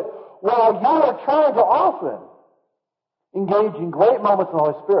Holy Spirit, while you are trying to often engage in great moments in the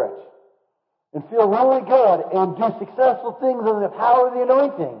Holy Spirit and feel really good and do successful things in the power of the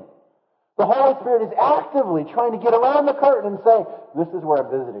anointing, the Holy Spirit is actively trying to get around the curtain and say, this is where I'm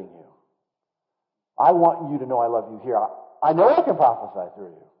visiting you. I want you to know I love you here. I know I can prophesy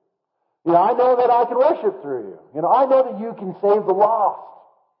through you. I know that I can worship through you. I know that you can save the lost.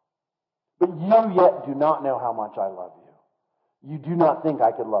 But you yet do not know how much I love you. You do not think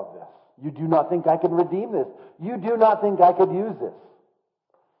I could love this. You do not think I could redeem this. You do not think I could use this.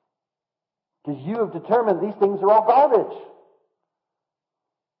 Because you have determined these things are all garbage.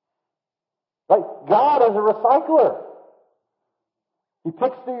 Right? God is a recycler. He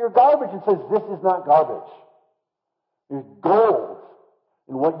picks through your garbage and says, this is not garbage. There's gold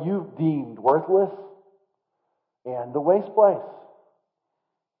in what you've deemed worthless and the waste place.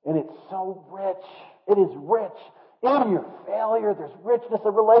 And it's so rich. It is rich. In your failure, there's richness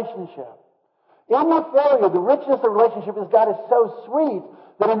of relationship. In your failure, the richness of relationship with God is so sweet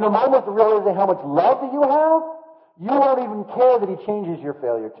that in the moment of realizing how much love that you have, you won't even care that He changes your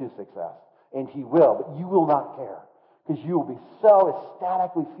failure to success. And He will, but you will not care. Because you will be so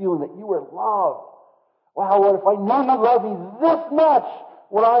ecstatically feeling that you are loved. Wow, Lord, if I knew You loved me this much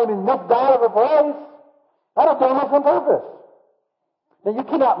when I am in this bad of a place, I'd have done this on purpose. Now, you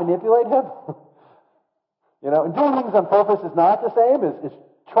cannot manipulate Him. And doing things on purpose is not the same as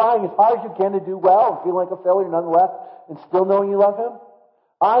trying as hard as you can to do well and feeling like a failure nonetheless and still knowing you love Him.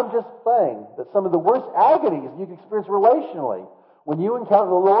 I'm just saying that some of the worst agonies you can experience relationally when you encounter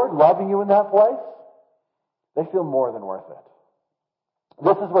the Lord loving you in that place, they feel more than worth it.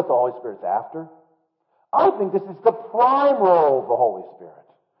 This is what the Holy Spirit's after. I think this is the prime role of the Holy Spirit,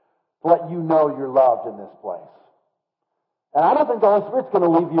 to let you know you're loved in this place. And I don't think the Holy Spirit's going to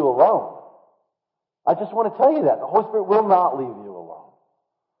leave you alone. I just want to tell you that. The Holy Spirit will not leave you alone.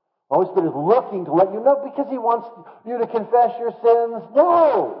 The Holy Spirit is looking to let you know because He wants you to confess your sins.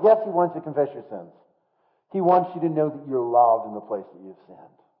 No! Yes, He wants you to confess your sins. He wants you to know that you're loved in the place that you've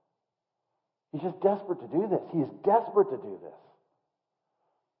sinned. He's just desperate to do this. He is desperate to do this.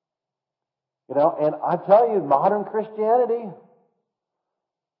 And I tell you, modern Christianity,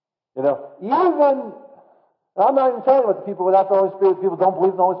 even, I'm not even talking about the people without the Holy Spirit, the people who don't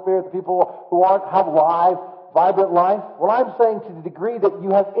believe in the Holy Spirit, the people who have live, vibrant life. What I'm saying, to the degree that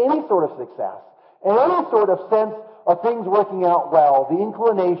you have any sort of success and any sort of sense of things working out well, the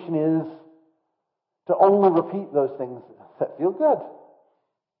inclination is to only repeat those things that feel good.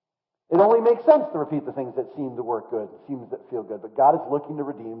 It only makes sense to repeat the things that seem to work good, seems that feel good. But God is looking to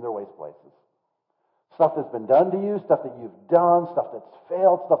redeem their waste places. Stuff that's been done to you, stuff that you've done, stuff that's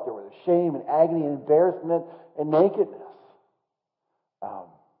failed, stuff that was shame and agony and embarrassment and nakedness.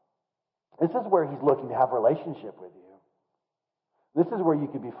 This is where He's looking to have a relationship with you. This is where you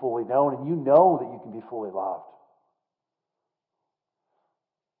can be fully known and you know that you can be fully loved.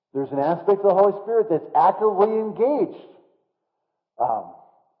 There's an aspect of the Holy Spirit that's actively engaged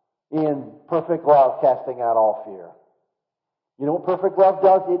in perfect love, casting out all fear. You know what perfect love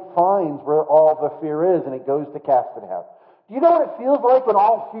does? It finds where all the fear is and it goes to cast it out. Do you know what it feels like when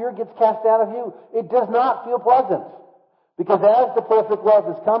all fear gets cast out of you? It does not feel pleasant. Because as the perfect love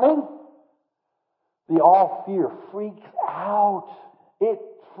is coming, the all fear freaks out. It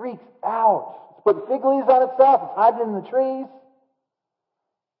freaks out. It's putting fig leaves on itself. It's hiding in the trees.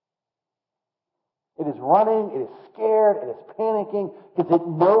 It is running. It is scared. It is panicking because it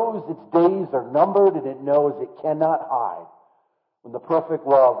knows its days are numbered and it knows it cannot hide when the perfect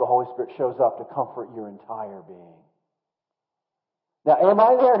love, the Holy Spirit, shows up to comfort your entire being. Now, am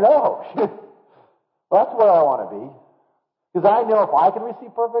I there? No. Well, that's where I want to be. Because I know if I can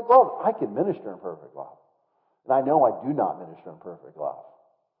receive perfect love, I can minister in perfect love. And I know I do not minister in perfect love.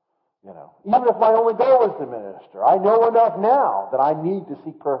 Even if my only goal is to minister, I know enough now that I need to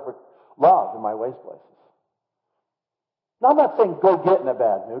seek perfect love in my waste places. Now, I'm not saying go get in a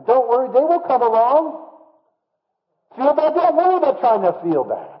bad mood. Don't worry, they will come along. Feel bad? Don't worry about trying to feel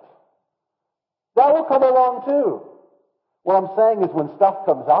bad. That will come along too. What I'm saying is when stuff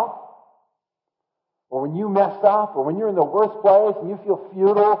comes up, or when you mess up, or when you're in the worst place and you feel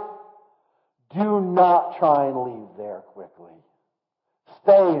futile, do not try and leave there quickly.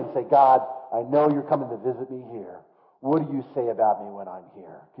 Stay and say, God, I know you're coming to visit me here. What do you say about me when I'm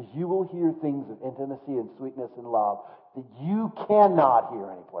here? Because you will hear things of intimacy and sweetness and love that you cannot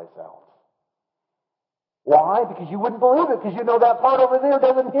hear anyplace else. Why? Because you wouldn't believe it, because you know that part over there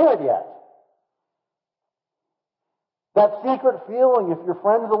doesn't hear it yet. That secret feeling, if your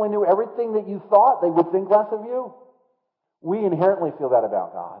friends only knew everything that you thought, they would think less of you. We inherently feel that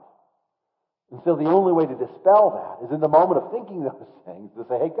about God. And so the only way to dispel that is in the moment of thinking those things, to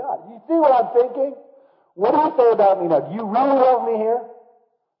say, hey God, you see what I'm thinking? What do you say about me now? Do you really love me here?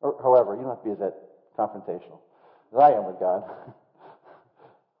 Or however, you don't have to be as confrontational as I am with God.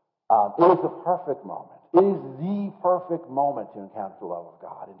 It is the perfect moment. It is the perfect moment to encounter the love of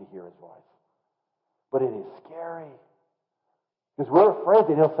God and to hear His voice. But it is scary. Because we're afraid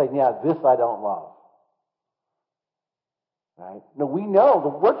that He'll say, yeah, this I don't love. Right? No, we know. The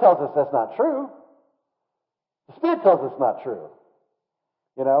Word tells us that's not true. The Spirit tells us it's not true.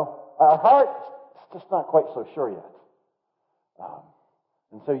 Our heart's just not quite so sure yet.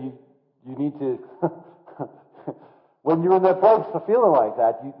 And so you need to, when you're in that place of feeling like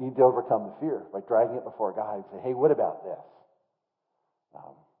that, you need to overcome the fear by dragging it before God and say, hey, what about this?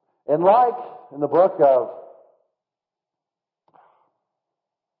 And like in the book of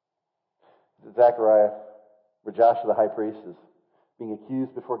Zechariah, where Joshua the high priest is being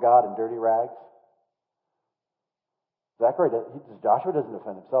accused before God in dirty rags. Joshua doesn't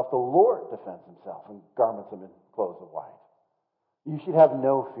defend himself. The Lord defends himself and garments him in clothes of white. You should have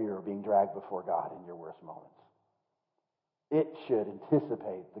no fear of being dragged before God in your worst moments. It should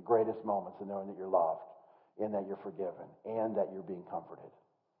anticipate the greatest moments of knowing that you're loved and that you're forgiven and that you're being comforted.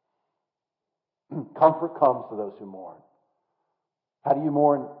 Comfort comes to those who mourn. How do you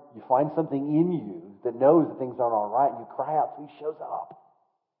mourn? You find something in you that knows that things aren't all right, and you cry out so He shows up.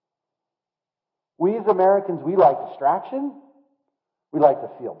 We as Americans, we like distraction. We like to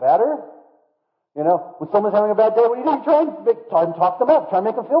feel better. When someone's having a bad day, what do? You try and talk them up. Try and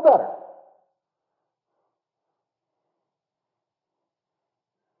make them feel better.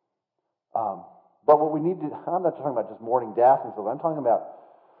 But what we need to, I'm not talking about just mourning death and stuff. I'm talking about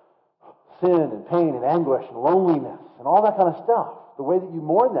sin and pain and anguish and loneliness and all that kind of stuff. The way that you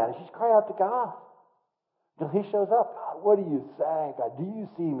mourn that is just cry out to God. Until he shows up. God, what do you say? God, do you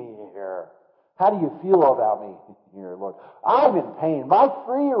see me here? How do you feel about me here, Lord? I'm in pain. My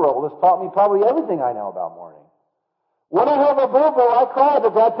 3-year-old has taught me probably everything I know about mourning. When I have a boo-boo, I cry,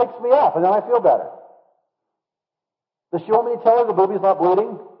 but God picks me up, and then I feel better. Does she want me to tell her the baby's not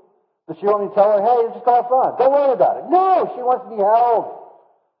bleeding? Does she want me to tell her, hey, just have fun. Don't worry about it. No, she wants to be held.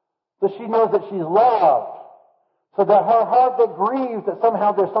 So she knows that she's loved. So that her heart that grieves that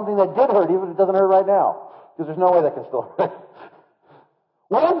somehow there's something that did hurt, even if it doesn't hurt right now. Because there's no way that can still hurt.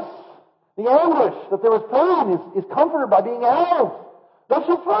 Once the anguish that there was pain is comforted by being held. Then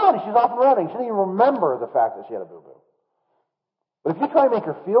she's fine. She's off and running. She didn't even remember the fact that she had a boo-boo. But if you try to make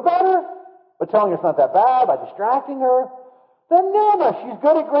her feel better by telling her it's not that bad, by distracting her, then never. She's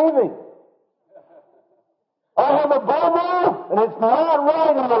good at grieving. I have a boo-boo, and it's not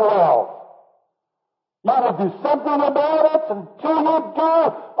right in the world. You will do something about it. Until you do,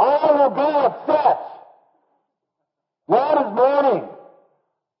 I will be upset. That is mourning.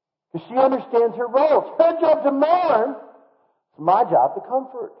 Because she understands her role. It's her job to mourn. It's my job to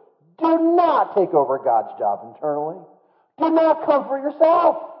comfort. Do not take over God's job internally. Do not comfort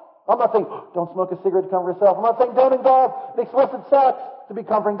yourself. I'm not saying, don't smoke a cigarette to comfort yourself. I'm not saying don't indulge in explicit sex to be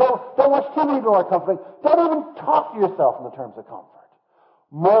comforting. Don't watch TV to be comforting. Don't even talk to yourself in the terms of comfort.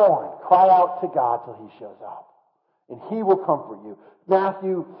 Mourn. Cry out to God till he shows up. And he will comfort you.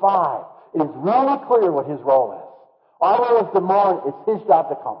 Matthew 5. It is really clear what his role is. Our role is to mourn. It's his job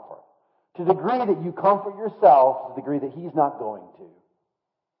to comfort. To the degree that you comfort yourself, to the degree that he's not going to.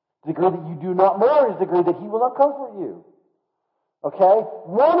 To the degree that you do not mourn is the degree that he will not comfort you. Okay?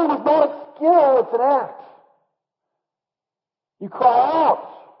 Mourning is not a skill, it's an act. You cry out.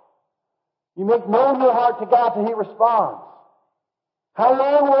 You make known your heart to God till he responds. How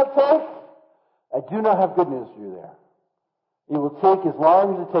long will it take? I do not have good news for you there. It will take as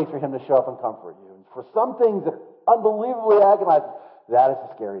long as it takes for him to show up and comfort you. And for some things that are unbelievably agonizing, that is a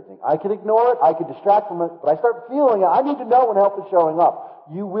scary thing. I can ignore it, I can distract from it, but I start feeling it. I need to know when help is showing up.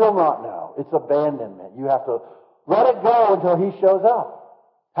 You will not know. It's abandonment. You have to let it go until he shows up.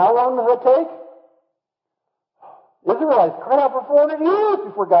 How long does it take? Israelites cried out for 400 years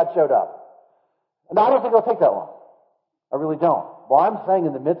before God showed up. And I don't think it'll take that long. I really don't. Well, I'm saying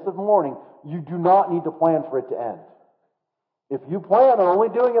in the midst of mourning, you do not need to plan for it to end. If you plan on only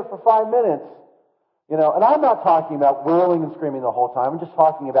doing it for 5 minutes, and I'm not talking about wailing and screaming the whole time. I'm just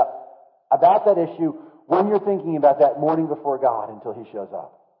talking about that issue when you're thinking about that mourning before God until he shows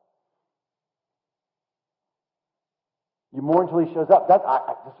up. You mourn until he shows up. That's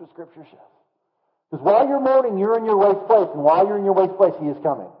what Scripture says. Because while you're mourning, you're in your waste place. And while you're in your waste place, he is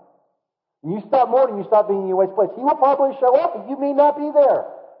coming. When you stop mourning, you stop being in your waste place. He will probably show up, and you may not be there.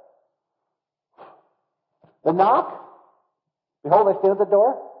 The knock. Behold, I stand at the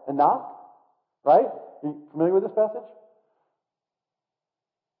door and knock. Right? Are you familiar with this passage?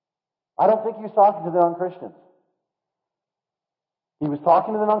 I don't think he was talking to the non-Christians. He was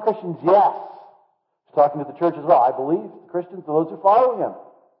talking to the non-Christians, yes. He was talking to the church as well. I believe the Christians, those who follow him.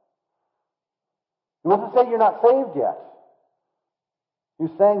 He wasn't saying you're not saved yet. He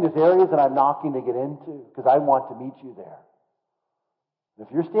was saying there's areas that I'm knocking to get into because I want to meet you there.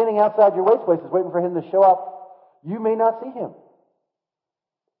 If you're standing outside your waste places waiting for him to show up, you may not see him.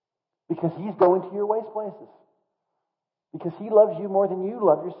 Because he's going to your waste places. Because he loves you more than you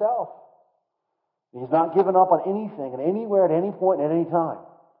love yourself. He's not given up on anything and anywhere at any point at any time.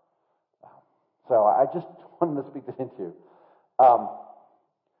 So I just wanted to speak this into.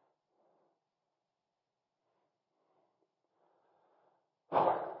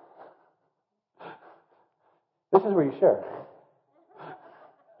 This is where you share.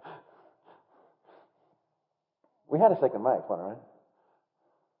 We had a second mic, right?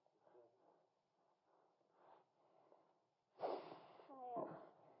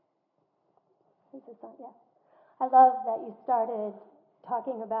 Yeah. I love that you started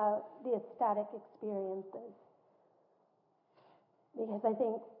talking about the ecstatic experiences. Because I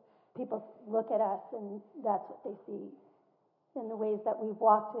think people look at us and that's what they see in the ways that we've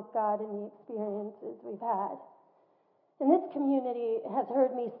walked with God and the experiences we've had. And this community has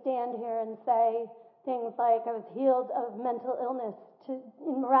heard me stand here and say things like I was healed of mental illness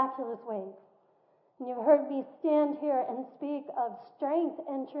in miraculous ways. And you've heard me stand here and speak of strength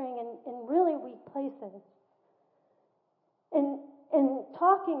entering in really weak places. And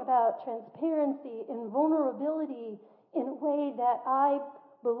talking about transparency and vulnerability in a way that I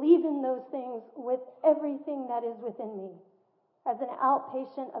believe in those things with everything that is within me. As an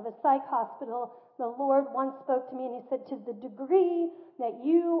outpatient of a psych hospital, the Lord once spoke to me and he said, to the degree that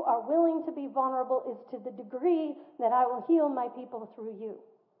you are willing to be vulnerable is to the degree that I will heal my people through you.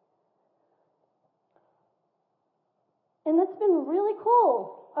 And that's been really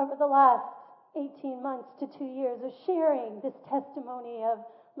cool over the last 18 months to 2 years of sharing this testimony of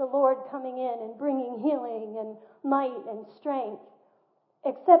the Lord coming in and bringing healing and might and strength.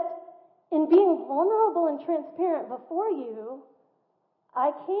 Except in being vulnerable and transparent before you,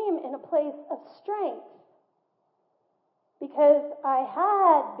 I came in a place of strength because I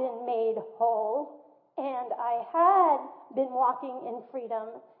had been made whole and I had been walking in freedom.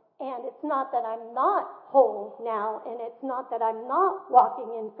 And it's not that I'm not whole now, and it's not that I'm not walking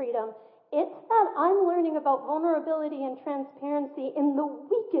in freedom. It's that I'm learning about vulnerability and transparency in the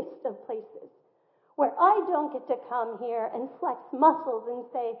weakest of places, where I don't get to come here and flex muscles and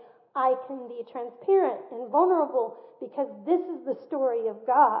say, I can be transparent and vulnerable because this is the story of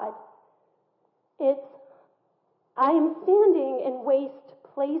God. I am standing in waste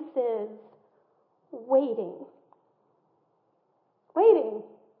places, waiting,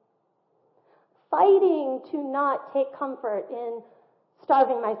 fighting to not take comfort in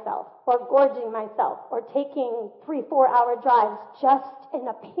starving myself or gorging myself or taking 3-4 hour drives just in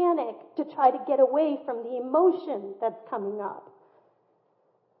a panic to try to get away from the emotion that's coming up.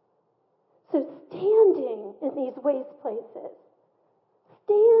 So standing in these waste places,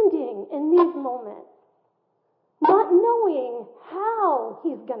 standing in these moments, not knowing how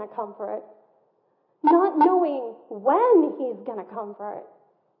he's going to comfort, not knowing when he's going to comfort,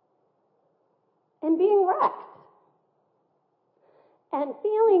 and being wrecked. And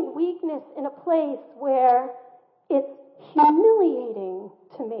feeling weakness in a place where it's humiliating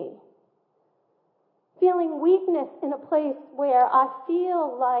to me. Feeling weakness in a place where I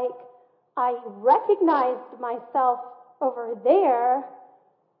feel like I recognized myself over there,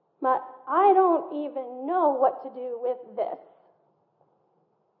 but I don't even know what to do with this.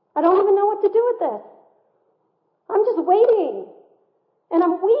 I don't even know what to do with this. I'm just waiting. And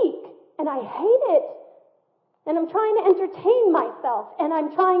I'm weak. And I hate it. And I'm trying to entertain myself. And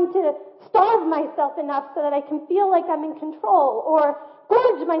I'm trying to starve myself enough so that I can feel like I'm in control. Or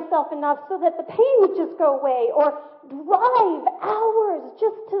gorge myself enough so that the pain would just go away. Or drive hours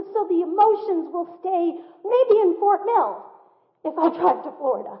just so the emotions will stay maybe in Fort Mill if I drive to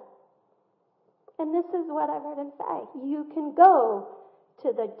Florida. And this is what I've heard him say. You can go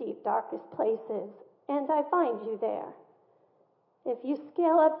to the deep, darkest places, and I find you there. If you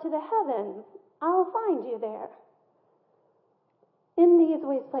scale up to the heavens, I'll find you there. In these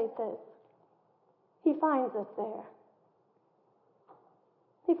waste places, he finds us there.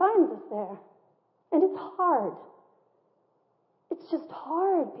 He finds us there. And it's hard. It's just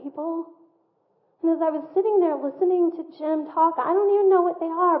hard, people. And as I was sitting there listening to Jim talk, I don't even know what they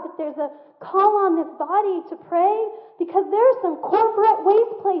are, but there's a call on this body to pray because there are some corporate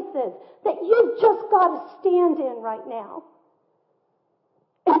waste places that you've just got to stand in right now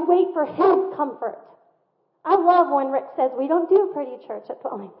and wait for his comfort. I love when Rick says we don't do pretty church at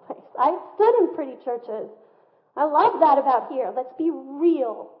Dwelling Place. I stood in pretty churches. I love that about here. Let's be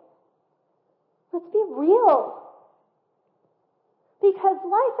real. Let's be real. Because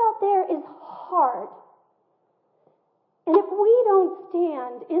life out there is hard. And if we don't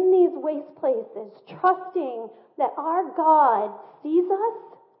stand in these waste places, trusting that our God sees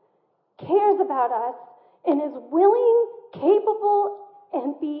us, cares about us, and is willing, capable,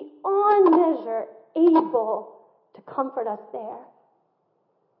 and beyond measure able to comfort us there.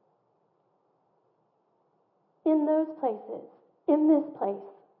 In those places, in this place,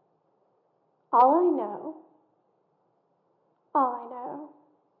 all I know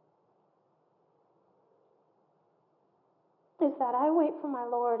is that I wait for my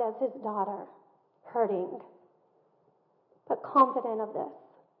Lord as his daughter, hurting, but confident of this,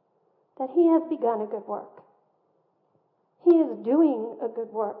 that he has begun a good work. He is doing a good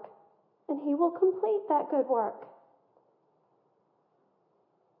work, and he will complete that good work.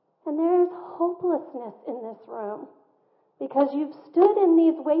 And there's hopelessness in this room because you've stood in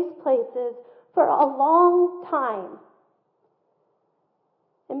these waste places for a long time.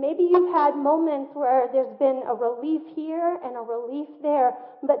 And maybe you've had moments where there's been a relief here and a relief there,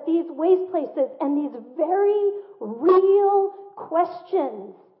 but these waste places and these very real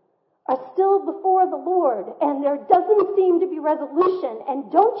questions are still before the Lord, and there doesn't seem to be resolution.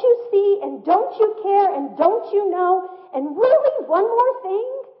 And don't you see, and don't you care, and don't you know, and really one more thing,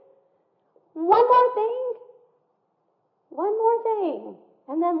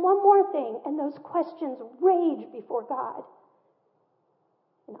 and then one more thing, and those questions rage before God.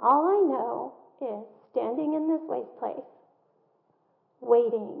 And all I know is standing in this waste place,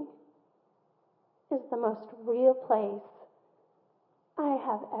 waiting, is the most real place I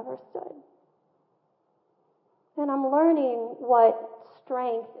have ever stood. And I'm learning what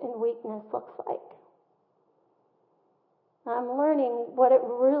strength and weakness looks like. I'm learning what it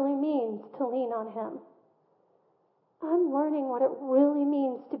really means to lean on him. I'm learning what it really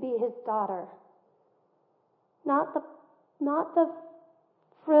means to be his daughter. Not the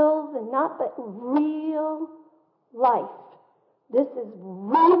frills and not the real life. This is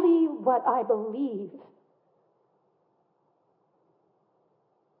really what I believe.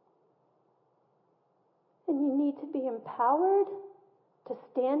 And you need to be empowered to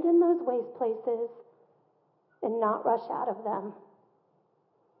stand in those waste places and not rush out of them.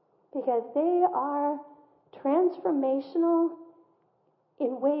 Because they are transformational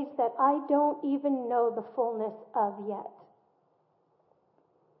in ways that I don't even know the fullness of yet.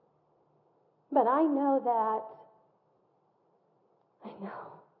 But I know that,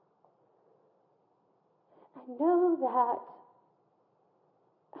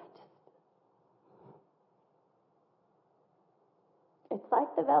 it's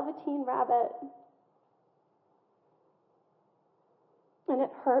like the Velveteen Rabbit. And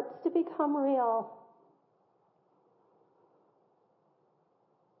it hurts to become real.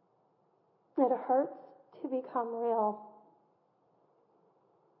 It hurts to become real.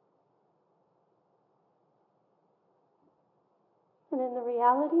 And in the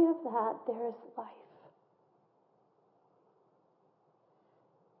reality of that, there is life.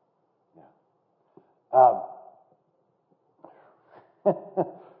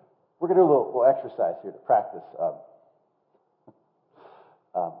 We're going to do a little exercise here to practice.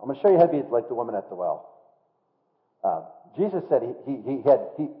 I'm going to show you how to be like the woman at the well. Jesus said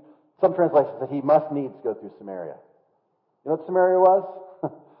some translations said he must needs go through Samaria. You know what Samaria was?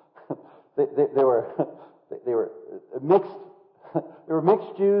 they were mixed. They were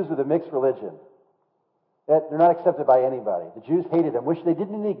mixed Jews with a mixed religion. They're not accepted by anybody. The Jews hated them, wished they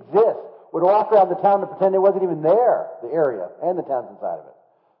didn't exist. Would walk around the town to pretend it wasn't even there, the area and the towns inside of it.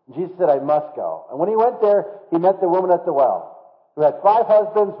 And Jesus said, I must go. And when he went there, he met the woman at the well, who had 5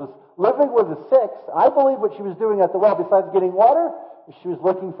 husbands, was living with the 6th. I believe what she was doing at the well, besides getting water, is she was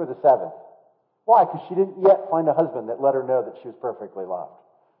looking for the 7th. Why? Because she didn't yet find a husband that let her know that she was perfectly loved.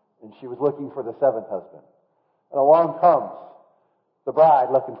 And she was looking for the 7th husband. And along comes the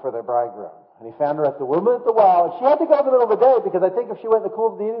bride looking for their bridegroom. And he found her at the woman at the well. And she had to go in the middle of the day because I think if she went in the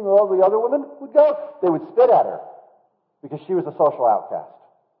cool of the evening where all the other women would go, they would spit at her because she was a social outcast.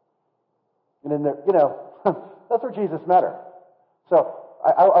 And in there, that's where Jesus met her. So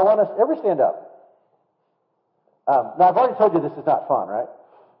I want us, everybody stand up. Now I've already told you this is not fun, right?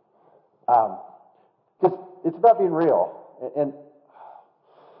 Because it's about being real. And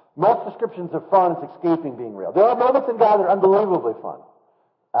most descriptions of fun is escaping being real. There are moments in God that are unbelievably fun.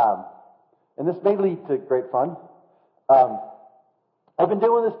 And this may lead to great fun. I've been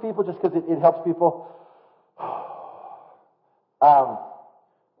doing this, people, just because it helps people.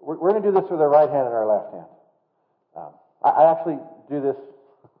 We're going to do this with our right hand and our left hand. I actually do this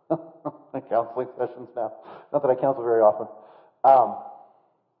in counseling sessions now. Not that I counsel very often.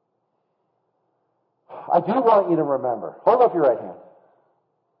 I do want you to remember. Hold up your right hand.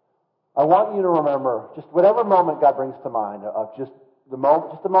 I want you to remember just whatever moment God brings to mind of just the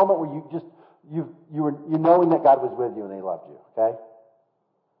moment where you knowing that God was with you and He loved you. Okay.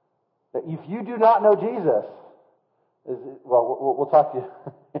 That if you do not know Jesus, we'll talk to you.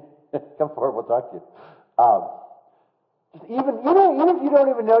 Come forward, we'll talk to you. Even if you don't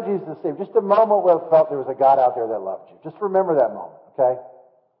even know Jesus as Savior, just a moment where it felt there was a God out there that loved you. Just remember that moment. Okay.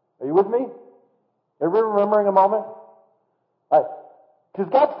 Are you with me? Everybody remembering a moment? Because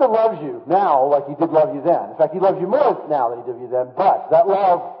God still loves you now like He did love you then. In fact, He loves you more now than He did you then. But that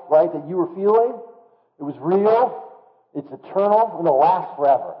love, right, that you were feeling, it was real, it's eternal, and it'll last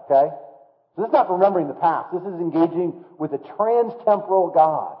forever, okay? So this is not remembering the past. This is engaging with a trans-temporal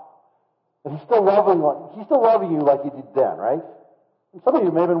God. And He's still loving you like He did then, right? And some of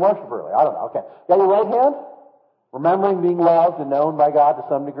you may have been worship early. I don't know. Okay. Got your right hand? Remembering being loved and known by God to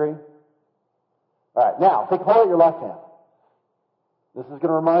some degree? All right. Now, take hold of your left hand. This is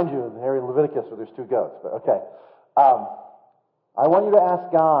going to remind you of the area of Leviticus where there's 2 goats. But okay. I want you to ask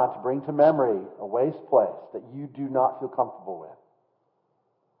God to bring to memory a waste place that you do not feel comfortable with.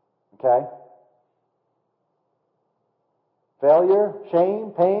 Okay? Failure,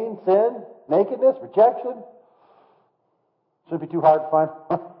 shame, pain, sin, nakedness, rejection. Shouldn't be too hard to find.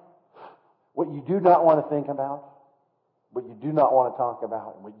 What you do not want to think about, what you do not want to talk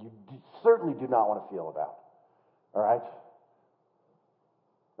about, and what you certainly do not want to feel about. All right?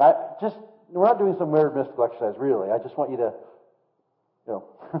 We're not doing some weird mystical exercise, really. I just want you to,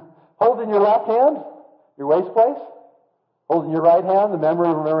 hold in your left hand your waste place. Hold in your right hand the memory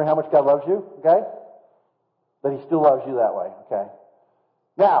of remembering how much God loves you, okay? That He still loves you that way, okay?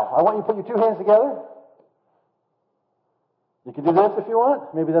 Now, I want you to put your 2 hands together. You can do this if you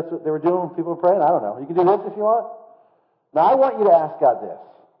want. Maybe that's what they were doing when people were praying. I don't know. You can do this if you want. Now, I want you to ask God this.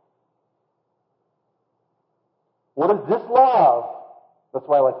 What does this love, that's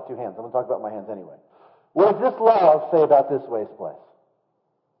why I like the two hands. I'm going to talk about my hands anyway. What does this love say about this waste place?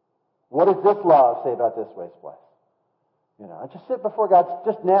 What does this love say about this waste place? You know, just sit before God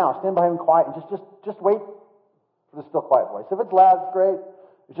just now. Stand by Him quiet and just wait for the still quiet voice. If it's loud, it's great.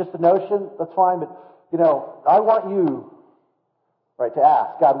 If it's just a notion, that's fine. But, you know, I want you, right, to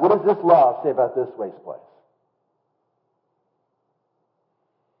ask, God, what does this love say about this waste place?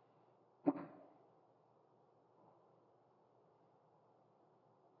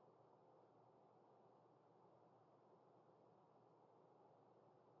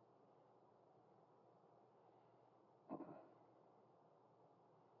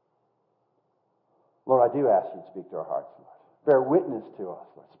 Lord, I do ask you to speak to our hearts, Lord. Bear witness to us,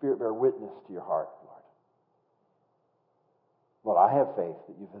 Lord. Spirit, bear witness to your heart, Lord. Lord, I have faith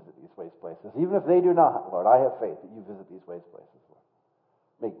that you visit these waste places. Even if they do not, Lord, I have faith that you visit these waste places, Lord.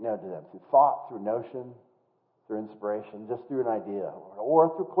 Make known to them through thought, through notion, through inspiration, just through an idea, Lord,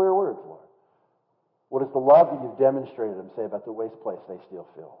 or through clear words, Lord. What does the love that you've demonstrated them say about the waste place they still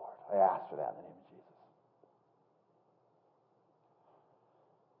feel, Lord? I ask for that in the name of Jesus.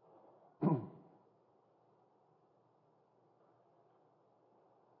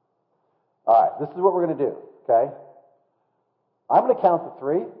 All right, this is what we're going to do, okay? I'm going to count to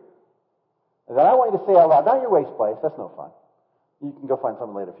 3, and then I want you to say out loud, not your waste place, that's no fun. You can go find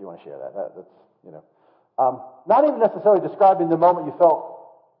something later if you want to share that. That's, you know. Not even necessarily describing the moment you felt,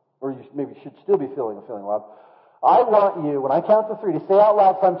 or you maybe should still be feeling love. I want you, when I count to 3, to say out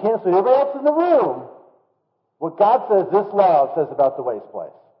loud simultaneously, everybody else in the room, what God says this love says about the waste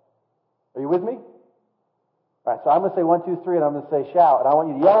place. Are you with me? All right, so I'm going to say 1, 2, 3, and I'm going to say shout, and I want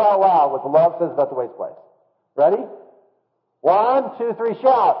you to yell out loud what the love says about the waste place. Ready? 1, 2, 3,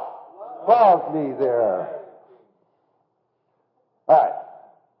 shout. Love me there. All right.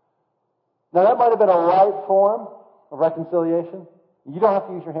 Now that might have been a right form of reconciliation. You don't have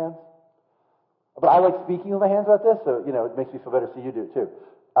to use your hands. But I like speaking with my hands about this, so, you know, it makes me feel better, so you do it too.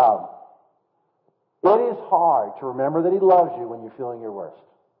 It is hard to remember that He loves you when you're feeling your worst.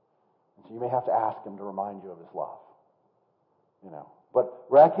 And so you may have to ask Him to remind you of His love. You know. But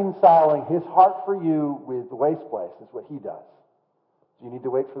reconciling His heart for you with the waste place is what He does. So you need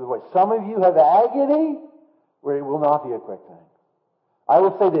to wait for the voice. Some of you have agony where it will not be a quick thing. I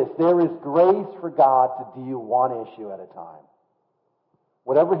will say this, there is grace for God to deal one issue at a time.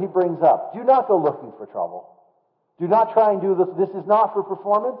 Whatever He brings up, do not go looking for trouble. Do not try and do this. This is not for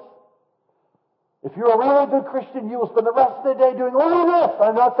performance. If you're a really good Christian, you will spend the rest of the day doing all of this.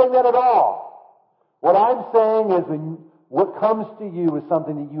 I'm not saying that at all. What I'm saying is when what comes to you is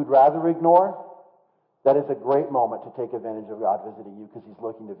something that you'd rather ignore, that is a great moment to take advantage of God visiting you because He's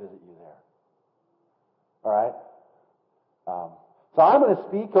looking to visit you there. All right? So I'm going to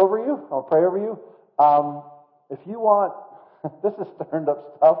speak over you. I'll pray over you. If you want, this is stirred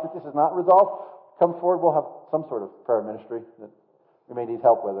up stuff. If this is not resolved, come forward. We'll have some sort of prayer ministry that we may need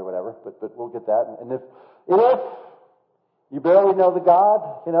help with or whatever, but we'll get that. And if you barely know the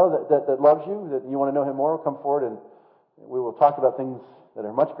God, you know, that loves you, that you want to know Him more, come forward and we will talk about things that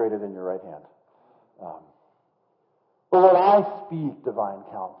are much greater than your right hand. But Lord, I speak divine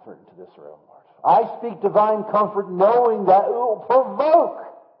comfort into this room, Lord. I speak divine comfort knowing that it will provoke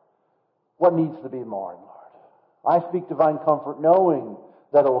what needs to be mourned, Lord. I speak divine comfort knowing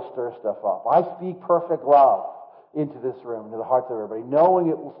that it will stir stuff up. I speak perfect love into this room, into the hearts of everybody, knowing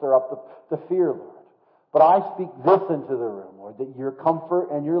it will stir up the fear, Lord. But I speak this into the room, Lord, that your comfort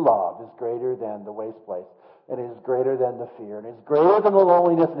and your love is greater than the waste place. And it is greater than the fear. And it's greater than the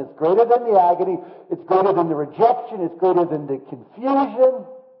loneliness. And it's greater than the agony. It's greater than the rejection. It's greater than the confusion.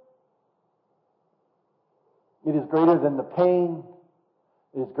 It is greater than the pain.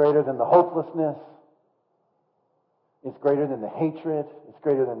 It is greater than the hopelessness. It's greater than the hatred. It's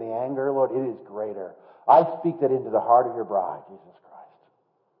greater than the anger. Lord, it is greater. I speak that into the heart of your bride, Jesus Christ.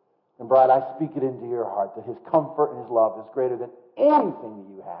 And bride, I speak it into your heart that His comfort and His love is greater than anything that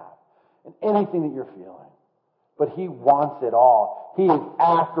you have and anything that you're feeling. But He wants it all. He is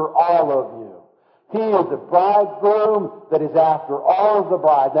after all of you. He is a bridegroom that is after all of the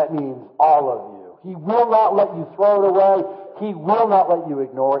bride. That means all of you. He will not let you throw it away. He will not let you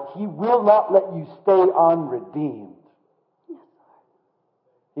ignore it. He will not let you stay unredeemed.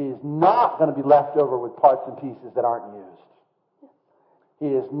 He is not going to be left over with parts and pieces that aren't used. He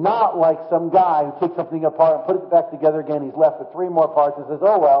is not like some guy who takes something apart and puts it back together again. He's left with 3 more parts and says,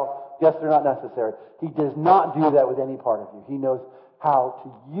 oh well, guess they're not necessary. He does not do that with any part of you. He knows how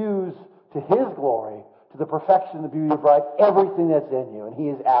to use to His glory to the perfection and the beauty of life, everything that's in you, and He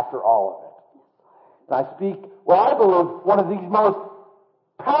is after all of it. And I speak, what I believe, one of these most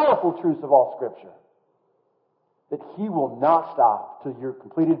powerful truths of all Scripture, that He will not stop till you're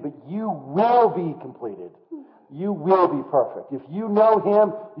completed, but you will be completed. You will be perfect. If you know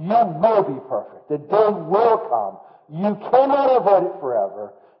Him, you will be perfect. The day will come. You cannot avoid it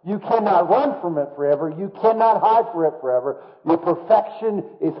forever. You cannot run from it forever. You cannot hide from it forever. Your perfection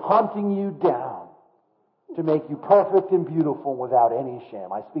is hunting you down to make you perfect and beautiful without any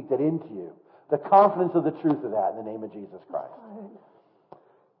shame. I speak that into you. The confidence of the truth of that in the name of Jesus Christ.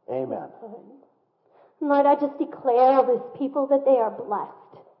 Amen. Lord, I just declare over this people that they are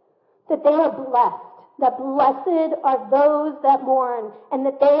blessed. That they are blessed. That blessed are those that mourn, and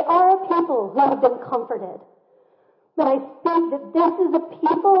that they are a people who have been comforted. But I speak that this is a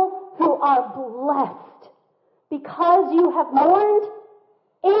people who are blessed because you have mourned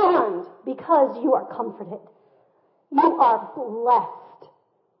and because you are comforted. You are blessed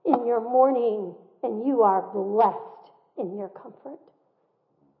in your mourning, and you are blessed in your comfort.